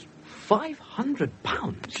onces. £500?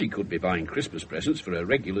 She could be buying Christmas presents for her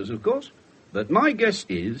regulars, of course. But my guess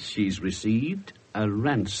is she's received a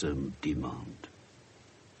ransom demand.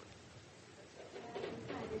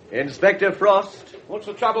 Inspector Frost. What's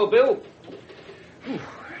the trouble, Bill?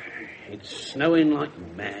 It's snowing like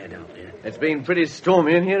mad out there. It's been pretty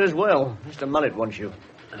stormy in here as well. Mr. Mullet wants you.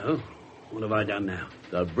 Oh? What have I done now?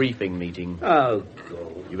 The briefing meeting. Oh,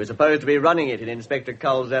 God. You were supposed to be running it in Inspector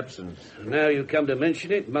Cull's absence. Now you come to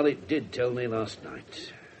mention it, Mullet did tell me last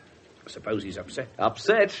night. I suppose he's upset.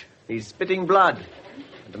 Upset? He's spitting blood.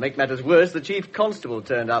 And to make matters worse, the Chief Constable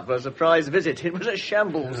turned up for a surprise visit. It was a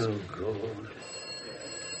shambles. Oh, God.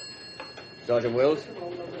 Sergeant Wills?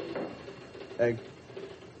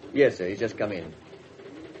 Yes, sir. He's just come in.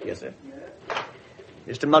 Yes, sir.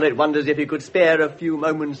 Mr. Mullet wonders if he could spare a few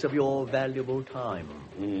moments of your valuable time.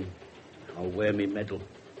 I'll wear me medal.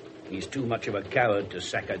 He's too much of a coward to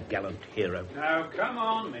sack a gallant hero. Now, come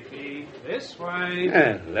on, Mickey. This way.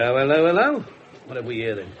 Hello. What have we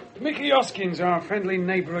here, then? Mickey Hoskins, our friendly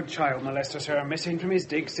neighbourhood child molester, sir, missing from his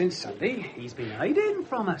digs since Sunday. He's been hiding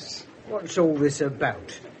from us. What's all this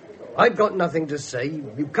about? I've got nothing to say.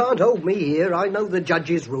 You can't hold me here. I know the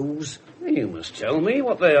judge's rules. You must tell me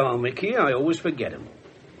what they are, Mickey. I always forget them.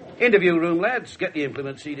 Interview room, lads. Get the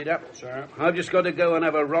implements seated up. Sir. I've just got to go and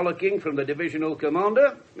have a rollicking from the divisional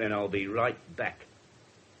commander, then I'll be right back.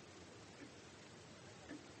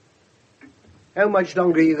 How much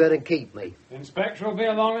longer are you going to keep me? Inspector will be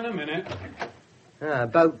along in a minute.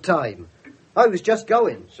 About time. I was just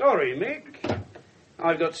going. Sorry, Mick.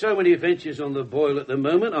 I've got so many adventures on the boil at the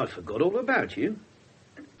moment, I forgot all about you.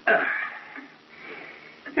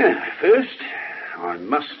 First, I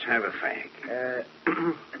must have a fag.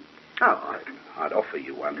 I'd offer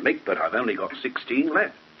you one, Mick, but I've only got 16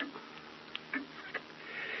 left.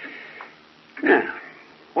 Now,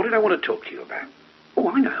 what did I want to talk to you about? Oh,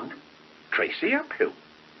 I know. Tracy Uphill.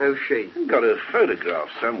 Who's she? Got a photograph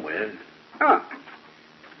somewhere.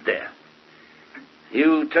 There.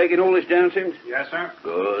 You taking all this down, Sims? Yes, sir.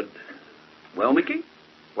 Good. Well, Mickey?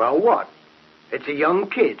 Well, what? It's a young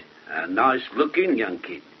kid. A nice-looking young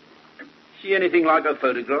kid. She anything like her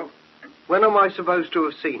photograph? When am I supposed to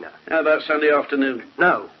have seen her? How about Sunday afternoon?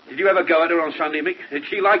 No. Did you ever go at her on Sunday, Mick? Did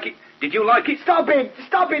she like it? Did you like it? Stop it!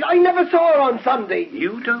 Stop it! I never saw her on Sunday.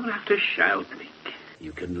 You don't have to shout, Mick.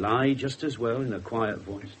 You can lie just as well in a quiet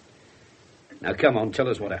voice. Now, come on, tell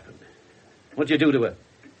us what happened. What'd you do to her?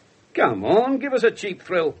 Come on, give us a cheap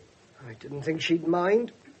thrill. I didn't think she'd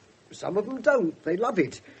mind. Some of them don't. They love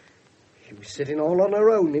it. She was sitting all on her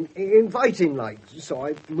own, inviting like, so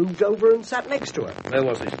I moved over and sat next to her. Where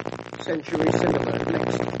was this? Century Cinema,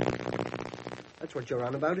 next. That's what you're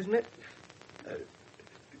on about, isn't it?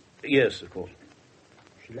 Yes, of course.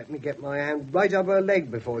 She let me get my hand right up her leg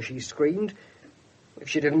before she screamed. If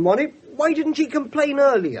she didn't want it, why didn't she complain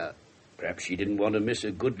earlier? Perhaps she didn't want to miss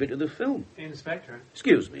a good bit of the film. Inspector.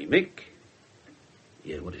 Excuse me, Mick.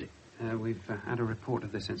 Yeah, what is it? We've had a report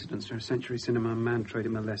of this incident, sir. Century Cinema man tried to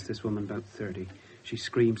molest this woman about 30. She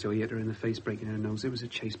screamed, so he hit her in the face, breaking her nose. It was a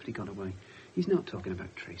chase, but he got away. He's not talking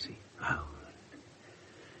about Tracy. Oh.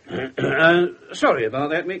 Sorry about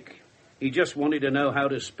that, Mick. He just wanted to know how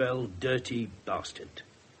to spell dirty bastard.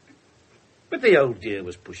 But the old dear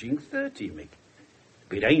was pushing 30, Mick. A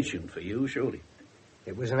bit ancient for you, surely.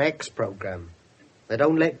 It was an X program. They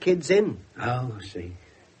don't let kids in. Oh, I see.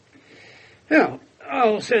 Well,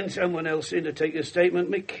 I'll send someone else in to take a statement,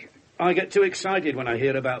 Mick. I get too excited when I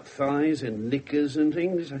hear about thighs and knickers and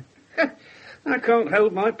things. I can't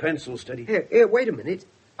hold my pencil steady. Here, wait a minute.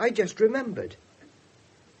 I just remembered.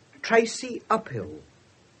 Tracy Uphill.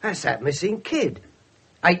 That's that missing kid.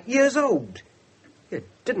 8 years old. You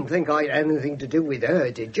didn't think I had anything to do with her,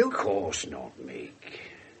 did you? Of course not, Mick.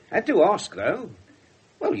 Had to ask, though.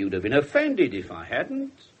 Well, you'd have been offended if I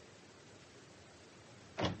hadn't.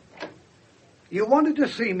 You wanted to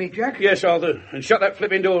see me, Jack? Yes, Arthur. And shut that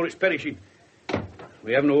flipping door. It's perishing.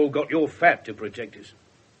 We haven't all got your fat to protect us.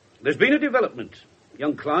 There's been a development.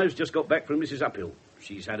 Young Clive's just got back from Mrs. Uphill.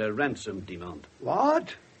 She's had a ransom demand.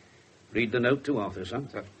 What? Read the note to Arthur, son.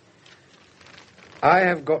 I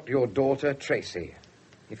have got your daughter, Tracy,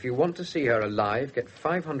 If you want to see her alive, get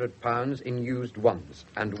 £500 in used ones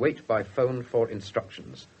and wait by phone for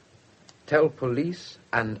instructions. Tell police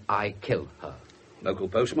and I kill her. Local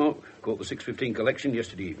postmark. Caught the 6:15 collection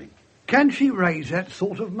yesterday evening. Can she raise that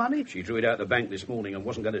sort of money? She drew it out of the bank this morning and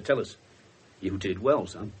wasn't going to tell us. You did well,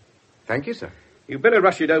 son. Thank you, sir. You'd better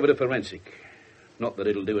rush it over to forensic. Not that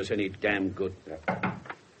it'll do us any damn good.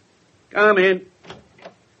 Come in.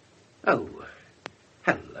 Oh,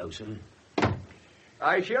 hello, sir.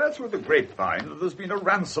 I hear through the grapevine that there's been a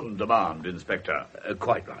ransom demand, Inspector.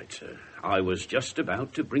 Quite right, sir. I was just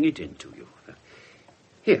about to bring it in to you.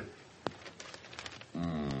 Here.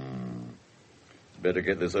 Better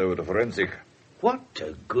get this over to forensic. What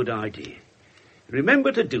a good idea.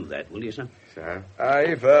 Remember to do that, will you, sir? Sir?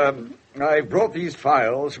 I've brought these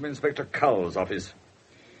files from Inspector Cull's office.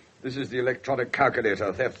 This is the electronic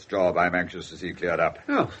calculator thefts job I'm anxious to see cleared up.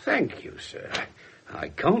 Oh, thank you, sir. I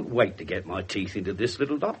can't wait to get my teeth into this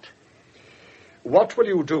little dot. What will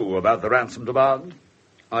you do about the ransom demand?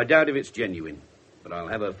 I doubt if it's genuine, but I'll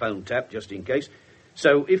have her phone tapped just in case.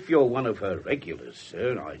 So if you're one of her regulars,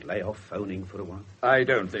 sir, I'd lay off phoning for a while. I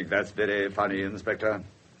don't think that's very funny, Inspector.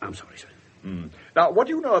 I'm sorry, sir. Now, what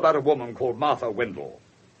do you know about a woman called Martha Wendell?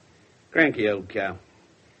 Cranky old cow.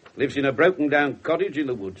 Lives in a broken-down cottage in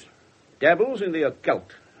the woods. Dabbles in the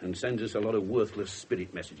occult and sends us a lot of worthless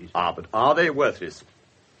spirit messages. But are they worthless?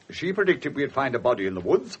 She predicted we'd find a body in the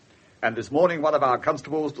woods, and this morning one of our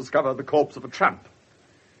constables discovered the corpse of a tramp.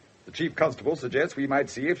 The chief constable suggests we might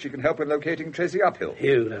see if she can help in locating Tracy Uphill.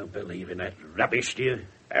 You don't believe in that rubbish, do you?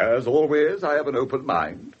 As always, I have an open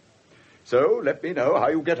mind. So let me know how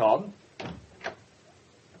you get on.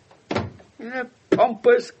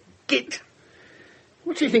 Pompous git.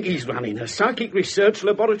 What do you think he's running, a psychic research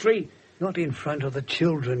laboratory? Not in front of the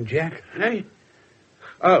children, Jack. Hey?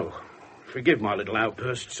 Oh, forgive my little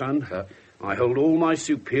outburst, son. Sir? I hold all my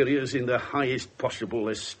superiors in the highest possible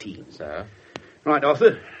esteem. Sir? Right,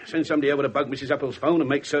 Arthur, send somebody over to bug Mrs. Upple's phone and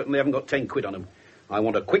make certain they haven't got 10 quid on them. I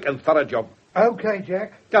want a quick and thorough job. OK,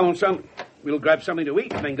 Jack. Come on, son. We'll grab something to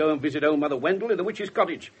eat and then go and visit old Mother Wendell in the witch's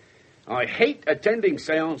cottage. I hate attending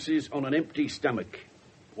seances on an empty stomach.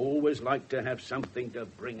 Always like to have something to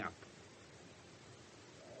bring up.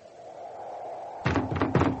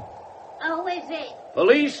 Who is it?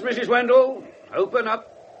 Police, Mrs. Wendell. Open up.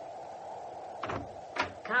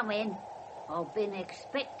 Come in. I've been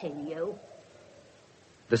expecting you.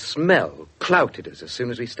 The smell clouted us as soon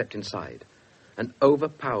as we stepped inside. An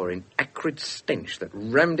overpowering, acrid stench that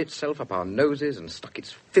rammed itself up our noses and stuck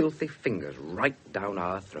its filthy fingers right down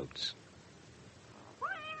our throats.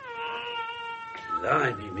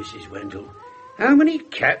 Blimey, Mrs. Wendell. How many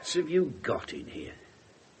cats have you got in here?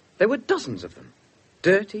 There were dozens of them.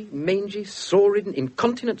 Dirty, mangy, sore-ridden,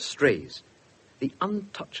 incontinent strays. The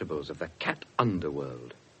untouchables of the cat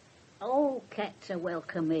underworld. All cats are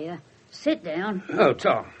welcome here. Sit down. Oh,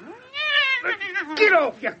 Tom. Get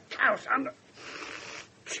off, you cow son.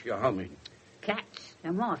 Charming. Cats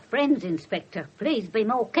are my friends, Inspector. Please be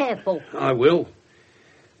more careful. I will.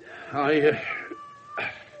 I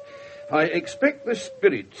expect the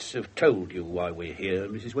spirits have told you why we're here,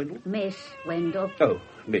 Mrs. Wendell. Miss Wendell. Oh,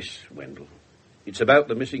 Miss Wendell. It's about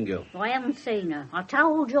the missing girl. I haven't seen her. I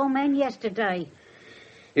told your men yesterday.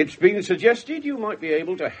 It's been suggested you might be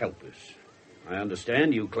able to help us. I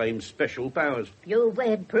understand you claim special powers. You've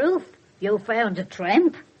had proof. You found a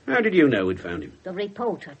tramp. How did you know we'd found him? The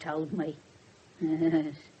reporter told me.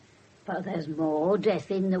 Yes, but there's more death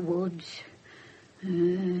in the woods.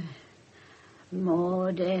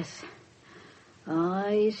 More death.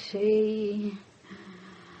 I see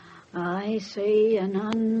an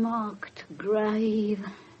unmarked grave.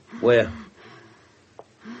 Where?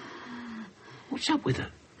 What's up with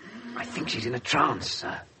her? I think she's in a trance,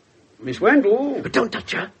 sir. Miss Wendell! But don't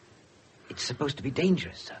touch her. It's supposed to be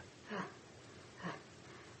dangerous, sir.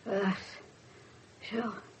 Earth.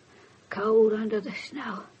 So cold under the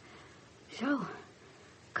snow. So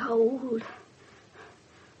cold.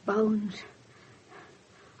 Bones.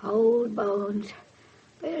 Old bones.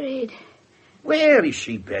 Buried. Where is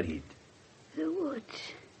she buried? The woods.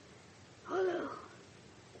 Hollow.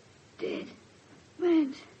 Dead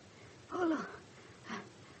man's hollow.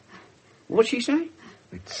 What'd she say?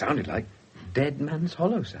 It sounded like Dead Man's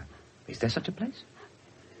Hollow, sir. Is there such a place?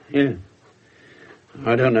 Yeah.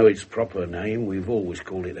 I don't know its proper name. We've always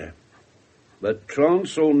called it that. But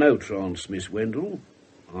trance or no trance, Miss Wendell,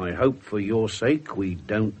 I hope for your sake we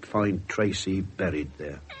don't find Tracy buried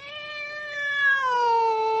there.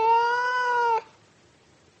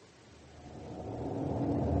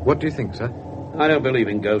 What do you think, sir? I don't believe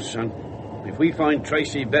in ghosts, son. If we find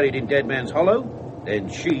Tracy buried in Dead Man's Hollow, then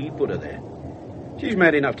she put her there. She's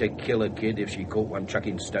mad enough to kill a kid if she caught one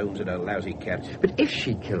chucking stones at her lousy cat. But if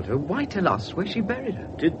she killed her, why tell us where she buried her?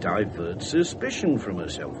 To divert suspicion from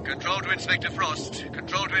herself. Control to Inspector Frost.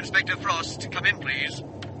 Control to Inspector Frost. Come in, please.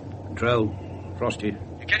 Control. Frost here.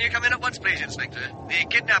 Can you come in at once, please, Inspector? The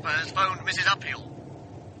kidnapper has phoned Mrs. Uphill.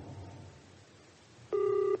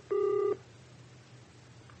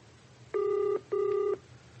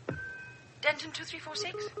 Denton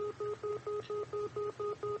 2346?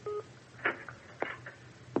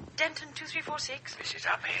 Denton 2346? Mrs.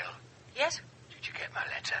 Uphill, Yes? did you get my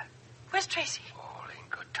letter? Where's Tracy? All in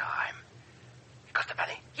good time. You got the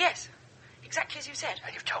money? Yes. Exactly as you said.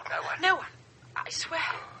 And you've told no one? No one. I swear.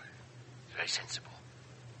 Very sensible.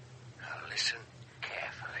 Now listen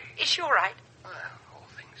carefully. Is she all right? Well, all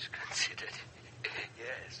things considered.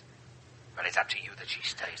 Yes. But it's up to you that she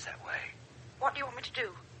stays that way. What do you want me to do?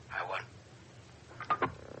 I want...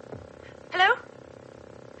 Hello?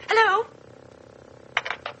 Hello?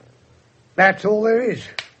 That's all there is.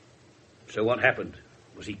 So what happened?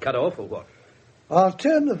 Was he cut off or what? I'll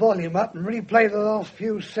turn the volume up and replay the last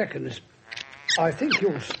few seconds. I think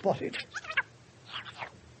you'll spot it.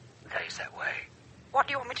 Stays that way. What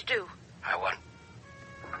do you want me to do? I want...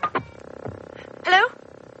 Hello?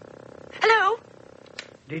 Hello?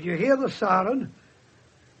 Did you hear the siren?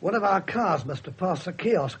 One of our cars must have passed the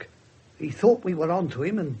kiosk. He thought we were onto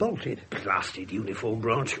him and bolted. Blasted uniform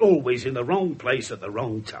branch. Always in the wrong place at the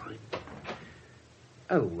wrong time.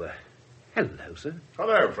 Oh, hello, sir.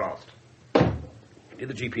 Hello, Frost. Did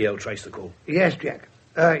the GPL trace the call? Yes, Jack.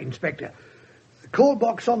 Inspector. The call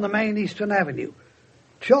box on the main Eastern Avenue.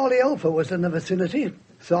 Charlie Alpha was in the vicinity,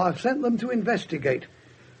 so I've sent them to investigate.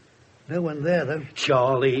 No one there, though.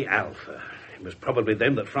 Charlie Alpha. It was probably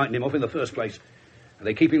them that frightened him off in the first place. Are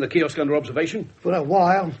they keeping the kiosk under observation? For a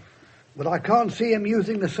while. But I can't see him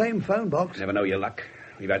using the same phone box. Never know your luck.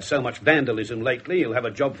 We've had so much vandalism lately, you'll have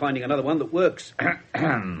a job finding another one that works.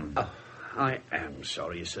 Oh, I am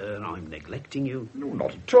sorry, sir. I'm neglecting you. No,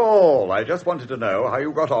 not at all. I just wanted to know how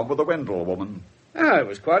you got on with the Wendell woman. Ah, it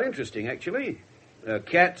was quite interesting, actually. Her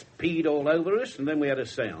cat peed all over us, and then we had a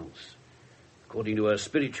séance. According to her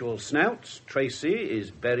spiritual snouts, Tracy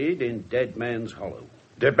is buried in Dead Man's Hollow.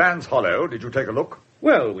 Dead Man's Hollow? Did you take a look?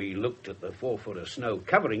 Well, we looked at the 4 foot of snow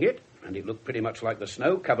covering it, and it looked pretty much like the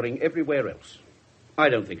snow covering everywhere else. I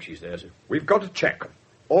don't think she's there, sir. We've got to check.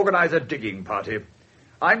 Organise a digging party.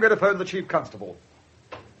 I'm going to phone the chief constable.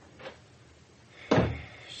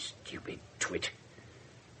 Stupid twit.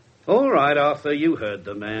 All right, Arthur, you heard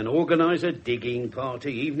the man. Organise a digging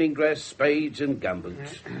party, evening dress, spades and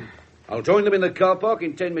gumboots. I'll join them in the car park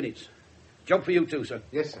in 10 minutes. Job for you too, sir.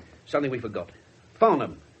 Yes, sir. Something we forgot.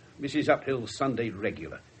 Farnham, Mrs. Uphill's Sunday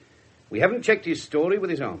regular. We haven't checked his story with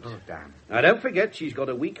his aunt. Oh, damn. Now, don't forget she's got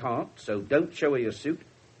a weak heart, so don't show her your suit,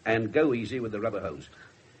 and go easy with the rubber hose.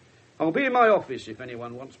 I'll be in my office if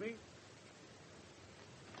anyone wants me.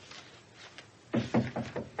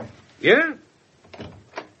 Yeah?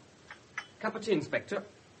 Cup of tea, Inspector.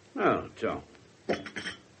 Oh, Tom.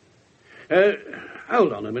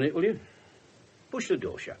 Hold on a minute, will you? Push the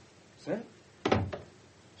door shut. Sir?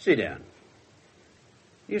 Sit down.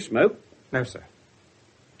 You smoke? No, sir.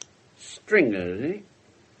 Stringer, is he?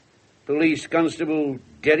 Police Constable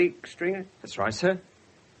Derek Stringer? That's right, sir.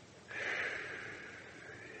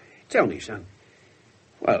 Tell me, son.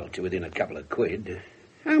 Well, to within a couple of quid,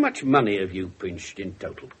 how much money have you pinched in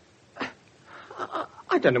total?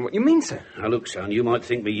 I don't know what you mean, sir. Now, look, son, you might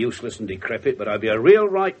think me useless and decrepit, but I'd be a real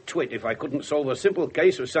right twit if I couldn't solve a simple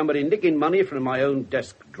case of somebody nicking money from my own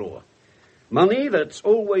desk drawer. Money that's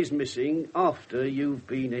always missing after you've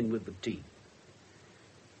been in with the tea.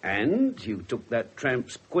 And you took that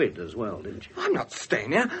tramp's quid as well, didn't you? I'm not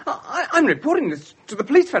staying here. I'm reporting this to the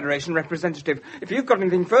Police Federation representative. If you've got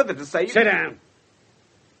anything further to say... Sit down.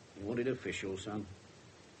 You want it official, son?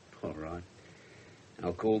 All right.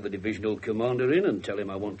 I'll call the divisional commander in and tell him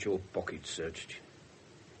I want your pockets searched.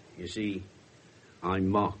 You see, I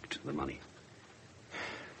marked the money.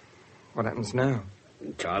 What happens now?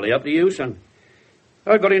 Entirely up to you, son.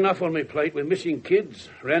 I've got enough on my plate with missing kids,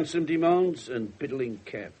 ransom demands, and piddling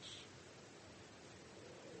cats.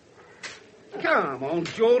 Come on,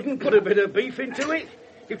 Jordan, put a bit of beef into it.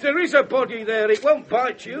 If there is a body there, it won't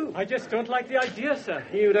bite you. I just don't like the idea, sir.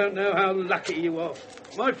 You don't know how lucky you are.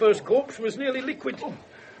 My first corpse was nearly liquid. Oh,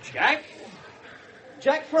 Jack?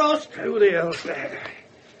 Jack Frost? Who the hell's there?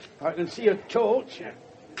 I can see a torch.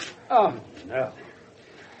 Oh, no.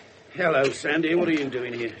 Hello, Sandy. What are you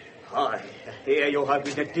doing here? I hear you're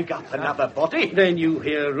hoping to dig up another body. Then you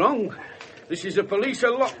hear wrong. This is a police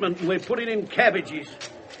allotment and we're putting in cabbages.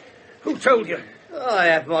 Who told you? I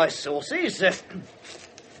have my sources.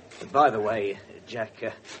 By the way, Jack.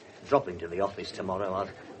 Drop into the office tomorrow.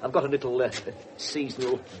 I've got a little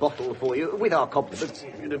seasonal bottle for you, with our compliments.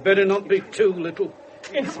 You'd have better not be too little.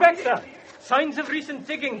 Inspector, signs of recent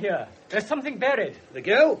digging here. There's something buried. The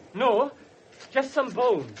girl? No, just some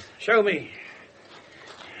bones. Show me.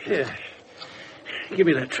 Here. Give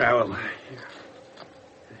me that trowel.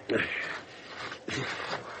 Well,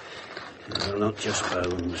 not just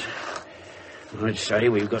bones. I'd say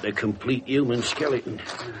we've got a complete human skeleton.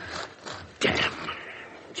 Damn.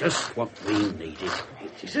 Just what we needed.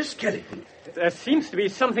 It's a skeleton. There seems to be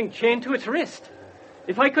something chained to its wrist.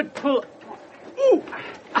 If I could pull... Ooh!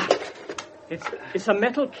 Ah. It's a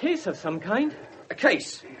metal case of some kind. A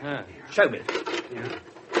case? Ah. Show me. Yeah.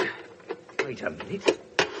 Wait a minute.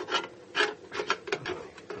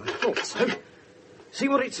 I thought so. See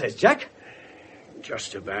what it says, Jack?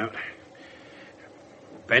 Just about.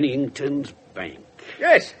 Bennington's Bank.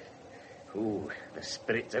 Yes. Ooh, the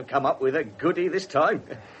spirits have come up with a goodie this time.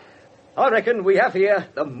 I reckon we have here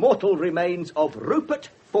the mortal remains of Rupert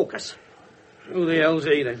Fawkes. Who the hell's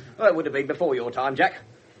he, then? Well, it would have been before your time, Jack.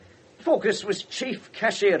 Fawkes was chief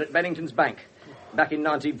cashier at Bennington's Bank. Back in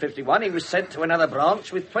 1951, he was sent to another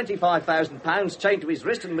branch with £25,000 chained to his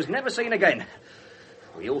wrist and was never seen again.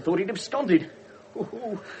 We all thought he'd absconded.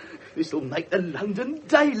 Ooh, this'll make the London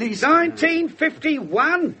dailies.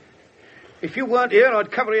 1951? If you weren't here,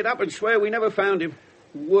 I'd cover it up and swear we never found him.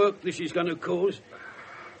 Work this is going to cause.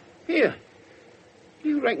 Here.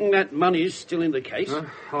 You reckon that money's still in the case?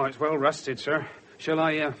 Oh, it's well rusted, sir. Shall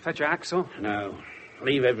I fetch your axle? No.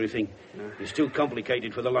 Leave everything. It's too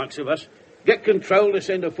complicated for the likes of us. Get control to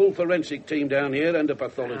send a full forensic team down here and a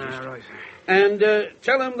pathologist. Right. And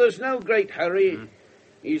tell them there's no great hurry.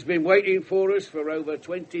 He's been waiting for us for over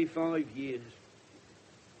 25 years.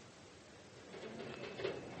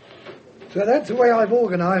 So that's the way I've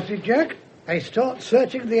organised it, Jack. I start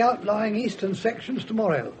searching the outlying eastern sections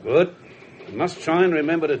tomorrow. Good. Must try and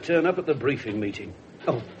remember to turn up at the briefing meeting.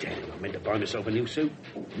 Oh, damn, I meant to buy myself a new suit.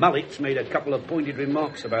 Mullet's made a couple of pointed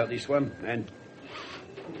remarks about this one, and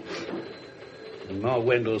Ma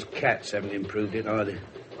Wendell's cats haven't improved it either.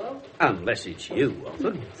 Unless it's you,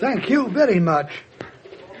 Arthur. Thank you very much.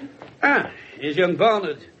 Ah, here's young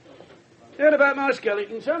Barnard. Heard about my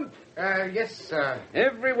skeleton, son? Yes, sir.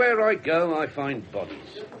 Everywhere I go, I find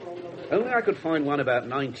bodies. Only I could find one about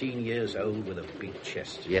 19 years old with a big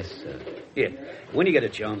chest. Yes, sir. Here, when you get a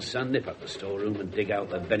chance, son, nip up the storeroom and dig out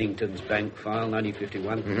the Bennington's Bank file,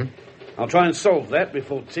 1951. Mm-hmm. I'll try and solve that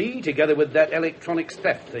before tea, together with that electronics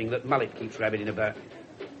theft thing that Mullet keeps rabbiting about.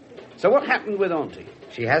 So what happened with Auntie?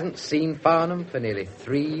 She hasn't seen Farnham for nearly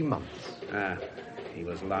 3 months. Ah, he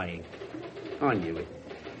was lying. I knew it.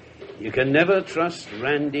 You can never trust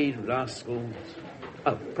randy rascals.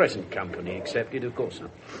 Oh, present company accepted, of course not.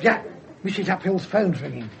 Jack, Mrs. Uphill's phone's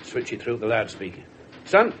ringing. Switch it through the loudspeaker.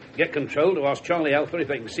 Son, get control to ask Charlie Alpha if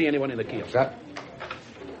they can see anyone in the kiosk. Sir.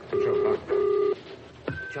 Control, right.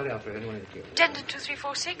 Charlie Alpha, anyone in the kiosk? Denton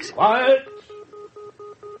 2346. Quiet!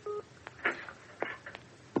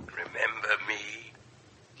 Remember me?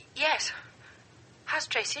 Yes. How's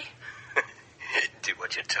Tracy? Do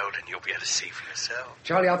what you're told and you'll be able to see for yourself.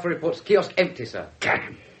 Charlie Alpha reports kiosk empty, sir.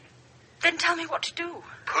 Damn. Then tell me what to do.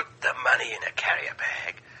 Put the money in a carrier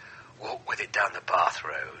bag. Walk with it down the Bath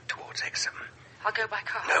Road towards Exham. I'll go by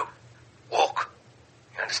car. No. Walk.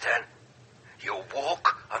 You understand? You'll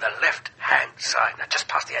walk on the left-hand side. Now, just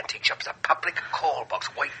past the antique shop is a public call box.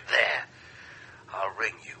 Wait there. I'll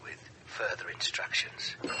ring you with further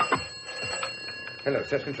instructions. Hello,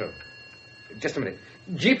 search control. Just a minute.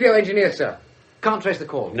 GPO engineer, sir. Can't trace the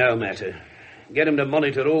call. No matter. Get him to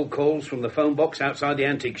monitor all calls from the phone box outside the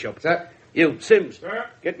antique shop. Sir? You, Sims. Sir?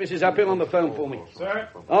 Get Mrs. Uphill on the phone for me. Sir?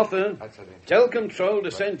 Arthur, tell Control to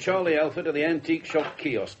send Charlie Alpha to the antique shop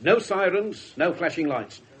kiosk. No sirens, no flashing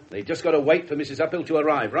lights. They've just got to wait for Mrs. Uphill to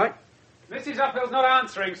arrive, right? Mrs. Uphill's not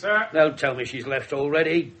answering, sir. Don't tell me she's left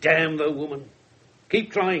already. Damn the woman.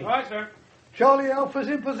 Keep trying. Right, sir. Charlie Alpha's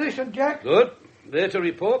in position, Jack. Good. There to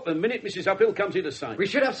report the minute Mrs. Uphill comes into sight. We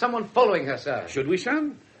should have someone following her, sir. Should we,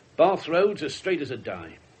 son? Bath Road's as straight as a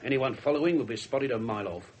die. Anyone following will be spotted a mile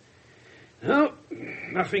off. No,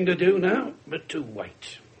 nothing to do now but to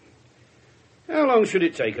wait. How long should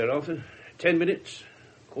it take her, Arthur? 10 minutes?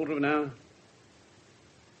 Quarter of an hour?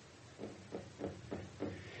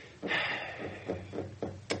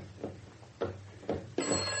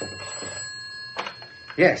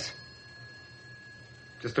 Yes.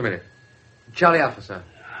 Just a minute. Charlie Alpha, sir.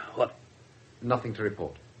 What? Nothing to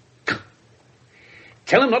report.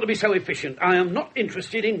 Tell him not to be so efficient. I am not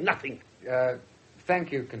interested in nothing.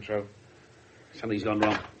 Thank you, Control. Something's gone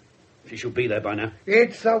wrong. She should be there by now.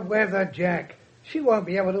 It's the weather, Jack. She won't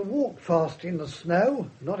be able to walk fast in the snow,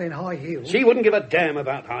 not in high heels. She wouldn't give a damn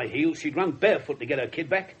about high heels. She'd run barefoot to get her kid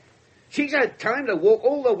back. She's had time to walk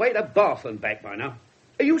all the way to Bath and back by now.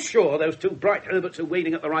 Are you sure those two bright Herberts are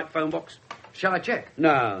waiting at the right phone box? Shall I check?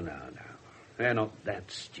 No. They're not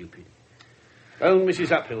that stupid. Phone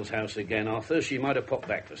Mrs. Uphill's house again, Arthur. She might have popped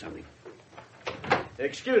back for something.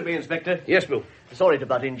 Excuse me, Inspector. Yes, Bill. Sorry to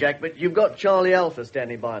butt in, Jack, but you've got Charlie Alpha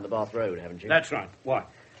standing by on the Bath Road, haven't you? That's right. Why?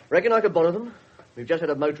 Reckon I could borrow them? We've just had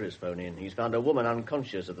a motorist phone in. He's found a woman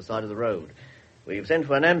unconscious at the side of the road. We've sent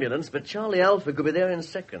for an ambulance, but Charlie Alpha could be there in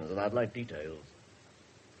seconds, and I'd like details.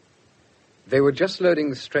 They were just loading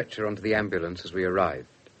the stretcher onto the ambulance as we arrived.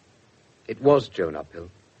 It was Joan Uphill.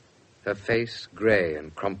 Her face grey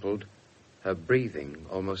and crumpled, her breathing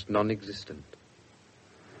almost non-existent.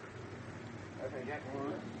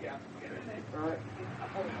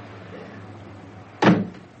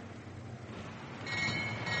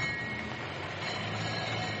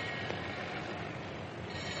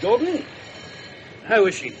 Jordan? How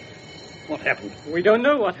is she? What happened? We don't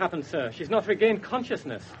know what happened, sir. She's not regained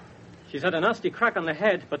consciousness. She's had a nasty crack on the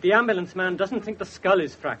head, but the ambulance man doesn't think the skull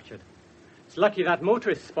is fractured. It's lucky that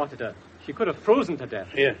motorist spotted her. She could have frozen to death.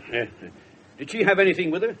 Yeah. Did she have anything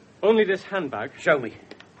with her? Only this handbag. Show me.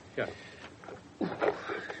 Here.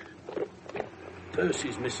 Purse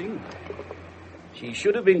is missing. She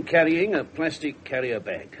should have been carrying a plastic carrier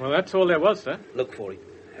bag. Well, that's all there was, sir. Look for it.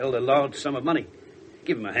 Held a large sum of money.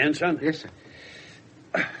 Give him a hand, son. Yes, sir.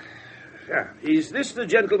 Is this the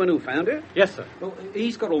gentleman who found her? Yes, sir. Well,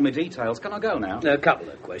 he's got all my details. Can I go now? A couple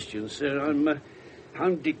of questions, sir.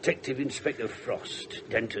 I'm Detective Inspector Frost,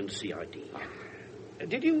 Denton CID.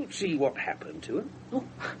 Did you see what happened to her? Oh,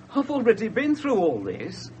 I've already been through all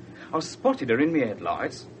this. I spotted her in my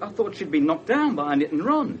headlights. I thought she'd been knocked down by a hit and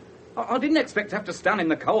run. I didn't expect to have to stand in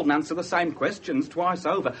the cold and answer the same questions twice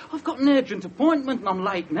over. I've got an urgent appointment and I'm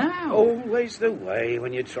late now. Always the way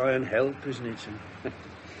when you try and help, isn't it, sir?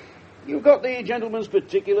 You got the gentleman's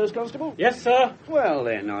particulars, Constable? Yes, sir. Well,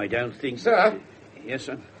 then, I don't think... Sir? Yes,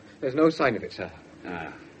 sir? There's no sign of it, sir.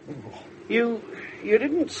 Ah. You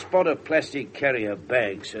didn't spot a plastic carrier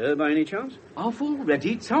bag, sir, by any chance? I've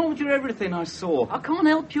already told you everything I saw. I can't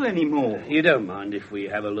help you anymore. You don't mind if we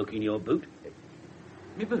have a look in your boot?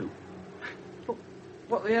 My boot?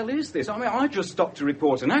 What the hell is this? I mean, I just stopped to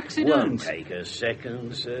report an accident. Won't take a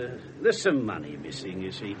second, sir. There's some money missing,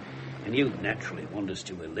 you see, and you naturally want us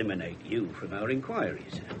to eliminate you from our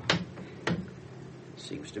inquiries.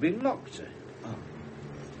 Seems to be locked, sir.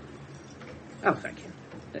 Oh, thank you.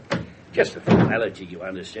 Just a formality, you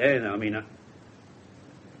understand. I mean,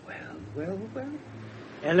 Well.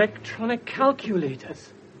 Electronic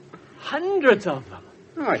calculators. Hundreds of them.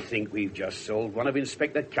 I think we've just solved one of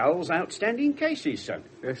Inspector Cowell's outstanding cases, son.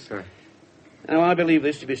 Yes, sir. Now, I believe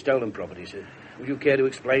this to be stolen property, sir. Would you care to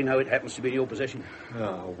explain how it happens to be in your possession?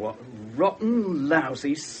 Oh, what rotten,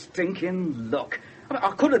 lousy, stinking luck.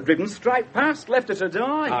 I could have driven straight past, left her to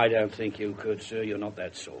die. I don't think you could, sir. You're not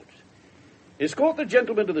that sort. Escort the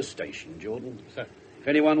gentleman to the station, Jordan. Sir. If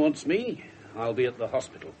anyone wants me, I'll be at the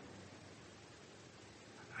hospital.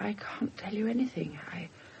 I can't tell you anything.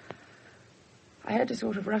 I heard a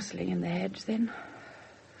sort of rustling in the hedge, then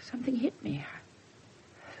something hit me.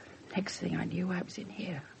 Next thing I knew, I was in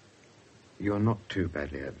here. You're not too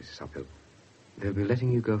badly hurt, Mrs. Uphill. They'll be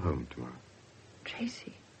letting you go home tomorrow.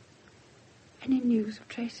 Tracy? Any news of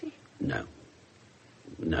Tracy? No,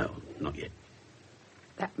 not yet.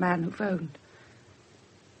 That man who phoned.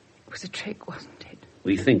 It was a trick, wasn't it?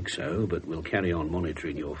 We think so, but we'll carry on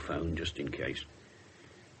monitoring your phone just in case.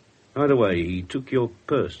 By the way, he took your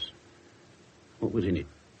purse. What was in it?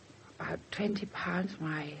 About £20,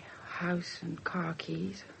 my house and car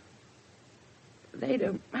keys. They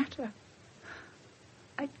don't matter.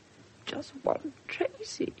 I just want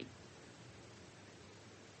Tracy.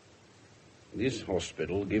 This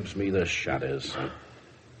hospital gives me the shudders.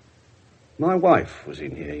 My wife was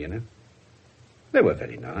in here, you know. They were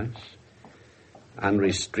very nice.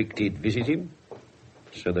 Unrestricted visiting,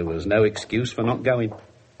 so there was no excuse for not going.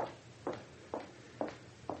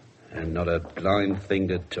 And not a blind thing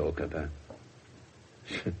to talk about.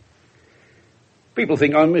 People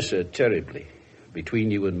think I miss her terribly.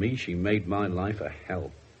 Between you and me, she made my life a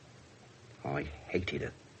hell. I hated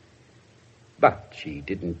her. But she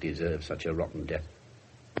didn't deserve such a rotten death.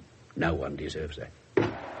 No one deserves that.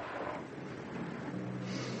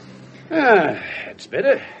 That's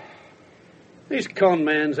better. This con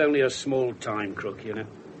man's only a small-time crook, you know.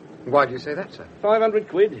 Why do you say that, sir? 500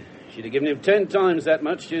 quid. She'd have given him 10 times that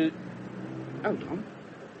much to... Hold on.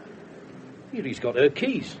 Here he's got her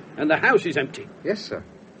keys, and the house is empty. Yes, sir.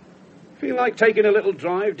 Feel like taking a little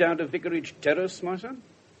drive down to Vicarage Terrace, my son?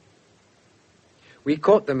 We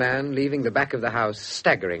caught the man leaving the back of the house,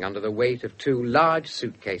 staggering under the weight of 2 large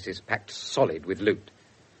suitcases packed solid with loot.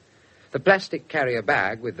 The plastic carrier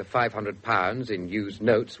bag with the £500 in used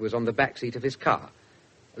notes was on the back seat of his car,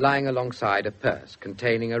 lying alongside a purse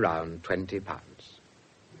containing around £20.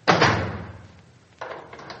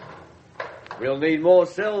 We'll need more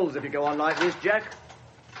cells if you go on like this, Jack.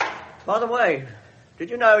 By the way,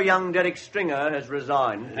 did you know young Derek Stringer has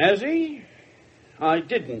resigned? Has he? I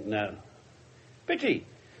didn't know. Pity.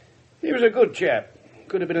 He was a good chap.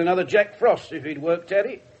 Could have been another Jack Frost if he'd worked at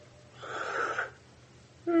it.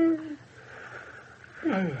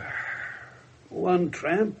 One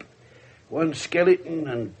tramp, 1 skeleton,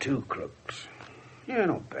 and 2 crooks. Yeah,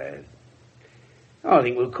 not bad. I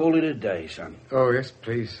think we'll call it a day, son. Oh, yes,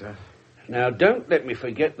 please, sir. Now, don't let me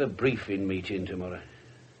forget the briefing meeting tomorrow.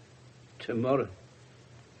 Tomorrow?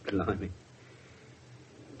 Blimey.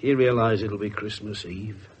 Do you realise it'll be Christmas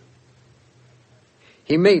Eve?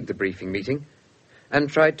 He made the briefing meeting and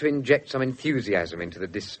tried to inject some enthusiasm into the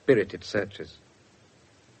dispirited searchers.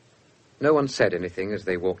 No one said anything as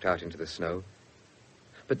they walked out into the snow,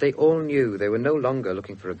 but they all knew they were no longer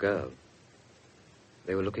looking for a girl.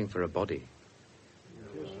 They were looking for a body.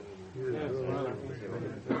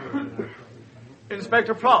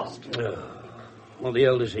 Inspector Frost. What the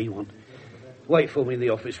hell does he want? Wait for me in the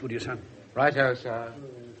office, would you, son? Righto, sir.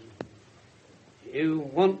 You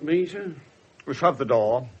want me, sir? Shut the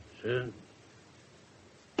door. Sir?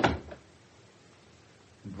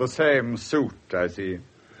 The same suit, I see.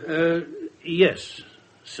 Yes,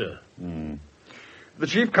 sir. The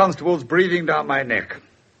chief constable's breathing down my neck.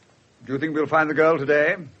 Do you think we'll find the girl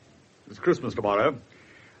today? It's Christmas tomorrow.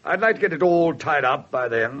 I'd like to get it all tied up by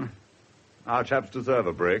then. Our chaps deserve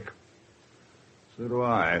a break. So do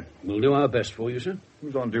I. We'll do our best for you, sir.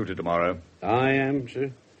 Who's on duty tomorrow? I am,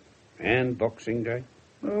 sir. And Boxing Day.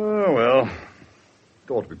 Oh, well.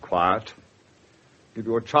 It ought to be quiet. Give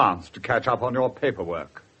you a chance to catch up on your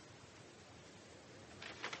paperwork.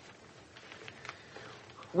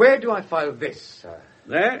 Where do I file this, sir?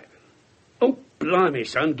 There? Oh, blimey,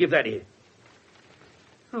 son, give that here.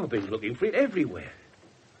 I've been looking for it everywhere.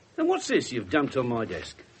 And what's this you've dumped on my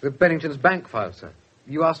desk? The Bennington's bank file, sir.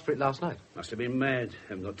 You asked for it last night. Must have been mad.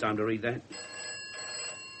 Haven't got time to read that.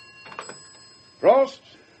 Frost?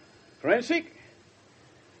 Forensic?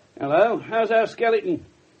 Hello, how's our skeleton?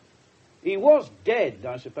 He was dead,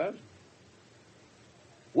 I suppose.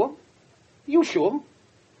 What? You sure?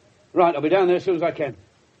 Right, I'll be down there as soon as I can.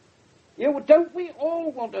 Yeah, well, don't we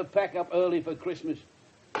all want to pack up early for Christmas?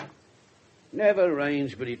 Never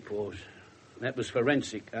rains, but it pours. That was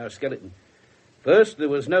Forensic, our skeleton. First, there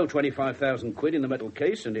was no 25,000 quid in the metal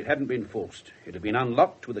case, and it hadn't been forced. It had been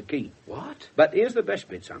unlocked with a key. What? But here's the best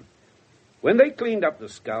bit, son. When they cleaned up the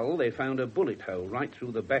skull, they found a bullet hole right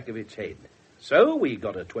through the back of its head. So we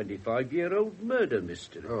got a 25-year-old murder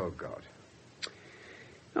mystery. Oh, God.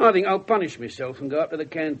 I think I'll punish myself and go up to the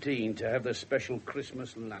canteen to have the special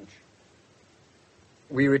Christmas lunch.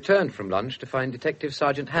 We returned from lunch to find Detective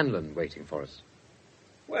Sergeant Hanlon waiting for us.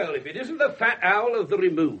 Well, if it isn't the fat owl of the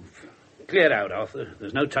remove. Clear out, Arthur.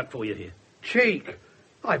 There's no tuck for you here. Cheek.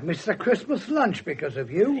 I've missed the Christmas lunch because of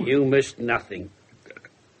you. You missed nothing.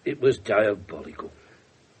 It was diabolical.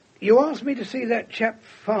 You asked me to see that chap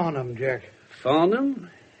Farnham, Jack. Farnham?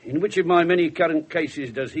 In which of my many current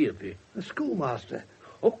cases does he appear? The schoolmaster.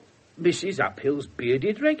 Oh, Mrs. Uphill's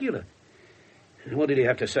bearded regular. What did he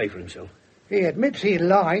have to say for himself? He admits he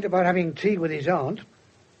lied about having tea with his aunt.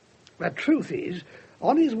 The truth is,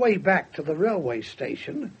 on his way back to the railway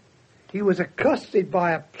station, he was accosted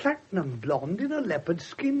by a platinum blonde in a leopard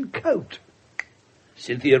skin coat.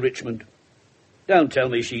 Cynthia Richmond. Don't tell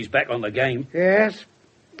me she's back on the game. Yes,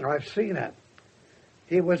 I've seen her.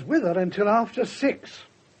 He was with her until after 6.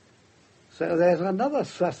 So there's another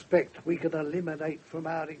suspect we could eliminate from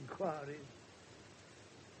our inquiries.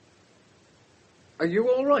 Are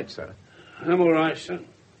you all right, sir? I'm all right, son.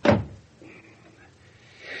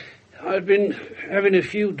 I've been having a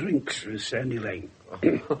few drinks with Sandy Lane.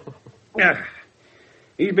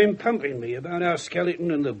 He's been pumping me about our skeleton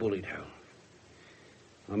and the bullet hole.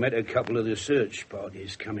 I met a couple of the search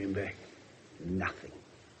parties coming back. Nothing.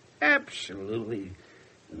 Absolutely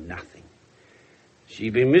nothing.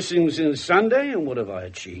 She's been missing since Sunday, and what have I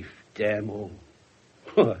achieved? Damn all.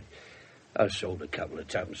 I've sold a couple of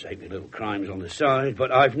tuppence-halfpenny little crimes on the side,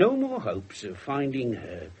 but I've no more hopes of finding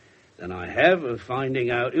her than I have of finding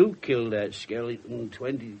out who killed that skeleton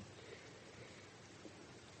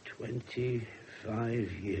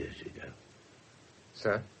 25 years ago.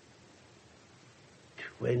 Sir?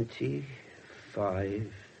 25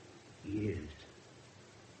 Years.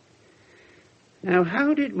 Now,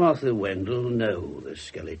 how did Martha Wendell know the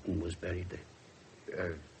skeleton was buried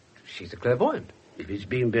there? She's a clairvoyant. If it's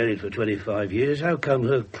been buried for 25 years, how come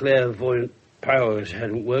her clairvoyant powers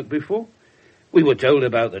hadn't worked before? We were told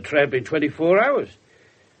about the tramp in 24 hours.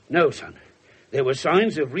 No, son. There were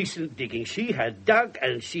signs of recent digging. She had dug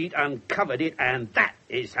and she'd uncovered it, and that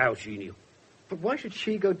is how she knew. But why should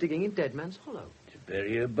she go digging in Dead Man's Hollow? To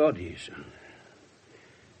bury a body, son.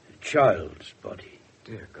 A child's body.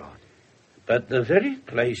 Dear God. But the very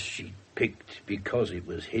place she picked because it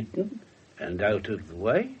was hidden and out of the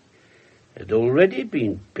way had already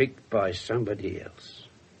been picked by somebody else.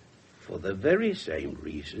 For the very same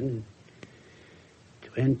reason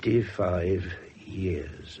 25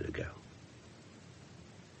 years ago.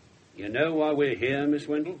 You know why we're here, Miss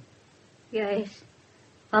Wendell? Yes.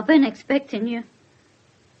 I've been expecting you.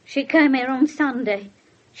 She came here on Sunday.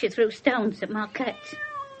 She threw stones at my cats.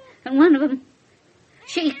 And one of them...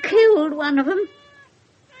 She killed one of them.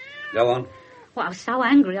 Go on. Well, I was so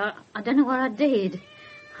angry, I don't know what I did.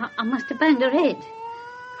 I must have banged her head.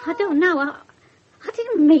 I don't know. I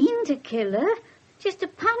didn't mean to kill her. Just to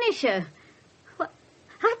punish her. Well,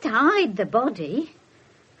 I had to hide the body.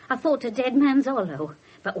 I thought a Dead Man's Hollow.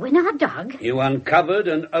 But when I dug... You uncovered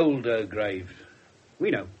an older grave. We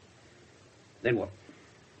know. Then what?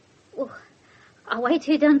 Well, I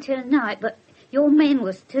waited until night, but your men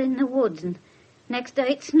were still in the woods, and next day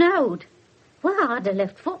it snowed. Well, I'd have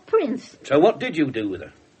left footprints. So what did you do with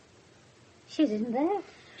her? She's in there.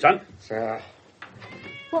 Son? Sir.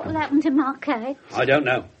 What will happen to my cat? I don't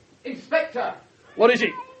know. Inspector! What is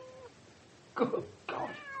it? Good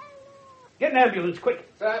God. Get an ambulance, quick.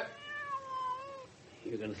 Sir?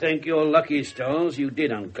 You can thank your lucky stars you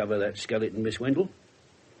did uncover that skeleton, Miss Wendell.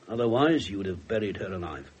 Otherwise, you would have buried her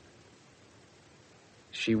alive.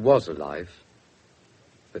 She was alive,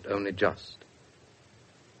 but only just.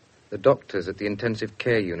 The doctors at the intensive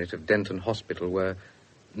care unit of Denton Hospital were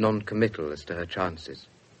non-committal as to her chances,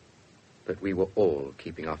 but we were all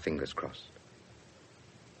keeping our fingers crossed.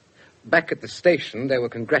 Back at the station, there were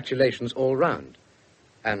congratulations all round,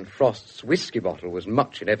 and Frost's whiskey bottle was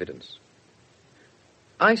much in evidence.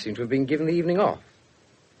 I seemed to have been given the evening off,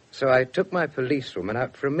 so I took my policewoman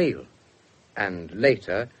out for a meal, and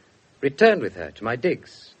later returned with her to my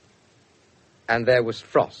digs. And there was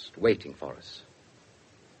Frost waiting for us.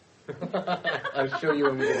 I'll show you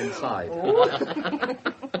when we get inside.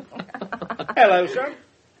 Hello, sir.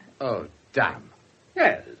 Oh, damn.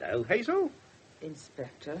 Hello, Hazel.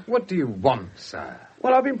 Inspector. What do you want, sir?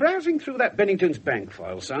 Well, I've been browsing through that Bennington's bank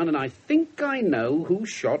file, son, and I think I know who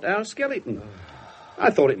shot our skeleton. I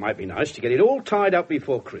thought it might be nice to get it all tied up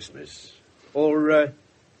before Christmas. Or,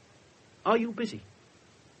 are you busy?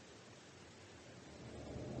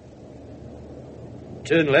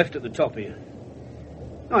 Turn left at the top here.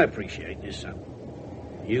 I appreciate this, son.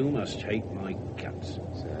 You must hate my guts.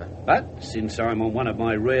 Sir? But since I'm on one of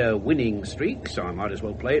my rare winning streaks, I might as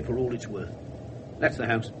well play it for all it's worth. That's the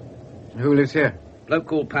house. Who lives here? Bloke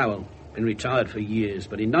called Powell. Been retired for years,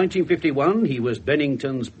 but in 1951 he was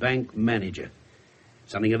Bennington's bank manager.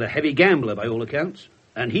 Something of a heavy gambler by all accounts.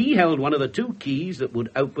 And he held one of the two keys that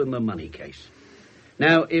would open the money case.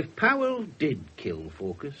 Now, if Powell did kill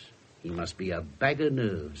Fawkes, he must be a bag of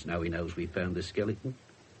nerves now he knows we found the skeleton.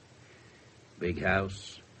 Big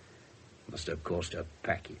house. Must have cost a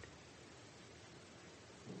packet.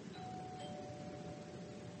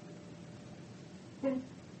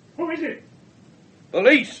 Who is it?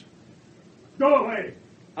 Police! Go away.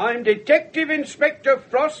 I'm Detective Inspector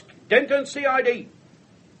Frost, Denton CID.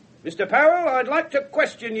 Mr. Powell, I'd like to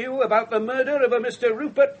question you about the murder of a Mr.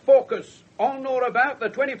 Rupert Fawkes on or about the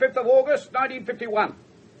 25th of August, 1951.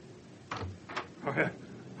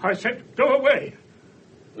 I said, go away.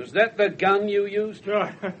 Was that the gun you used?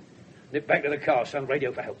 Nip back to the car, son.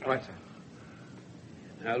 Radio for help. Right, sir.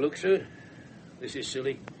 Now, look, sir. This is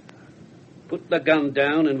silly. Put the gun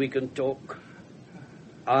down and we can talk.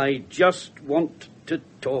 I just want to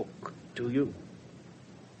talk to you.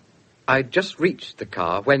 I'd just reached the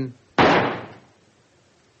car when...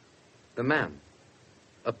 The man,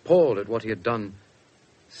 appalled at what he had done,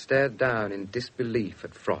 stared down in disbelief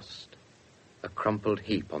at Frost, a crumpled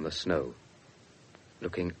heap on the snow,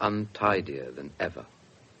 looking untidier than ever.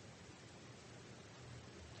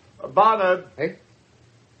 Barnard. Hey?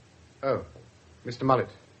 Oh, Mr. Mullet.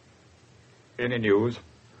 Any news?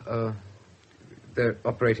 They're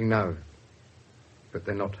operating now, but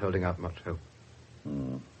they're not holding out much hope.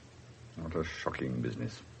 What a shocking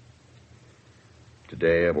business.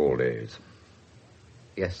 Today of all days.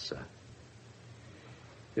 Yes, sir.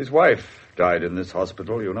 His wife died in this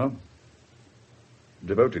hospital, you know.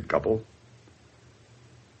 Devoted couple.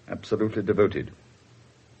 Absolutely devoted.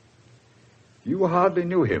 You hardly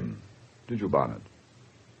knew him, did you, Barnard?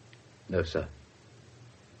 No, sir.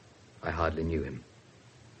 I hardly knew him.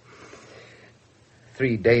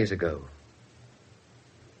 3 days ago,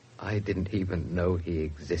 I didn't even know he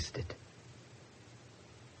existed.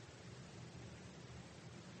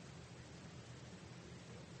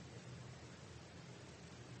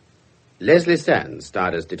 Leslie Sands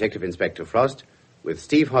starred as Detective Inspector Frost, with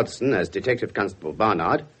Steve Hodson as Detective Constable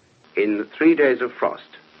Barnard, in 3 Days of Frost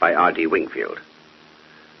by R.D. Wingfield.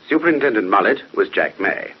 Superintendent Mullet was Jack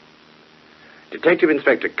May. Detective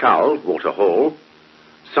Inspector Cowell, Walter Hall.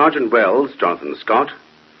 Sergeant Wells, Jonathan Scott.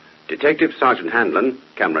 Detective Sergeant Hanlon,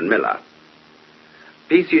 Cameron Miller.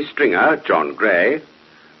 P.C. Stringer, John Gray.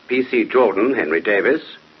 P.C. Jordan, Henry Davis.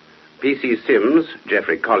 P.C. Sims,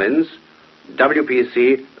 Geoffrey Collins.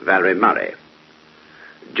 W.P.C. Valerie Murray.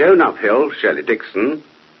 Joan Uphill, Shirley Dixon.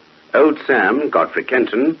 Old Sam, Godfrey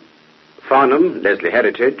Kenton. Farnham, Leslie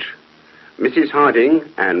Heritage. Mrs. Harding,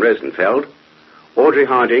 Anne Rosenfeld. Audrey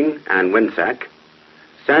Harding, Anne Wensack.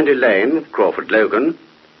 Sandy Lane, Crawford Logan.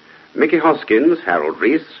 Mickey Hoskins, Harold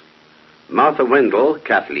Rees. Martha Wendell,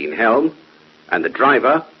 Kathleen Helm. And the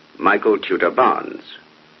driver, Michael Tudor Barnes.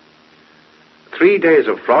 3 Days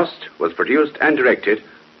of Frost was produced and directed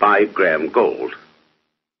by Graham Gold.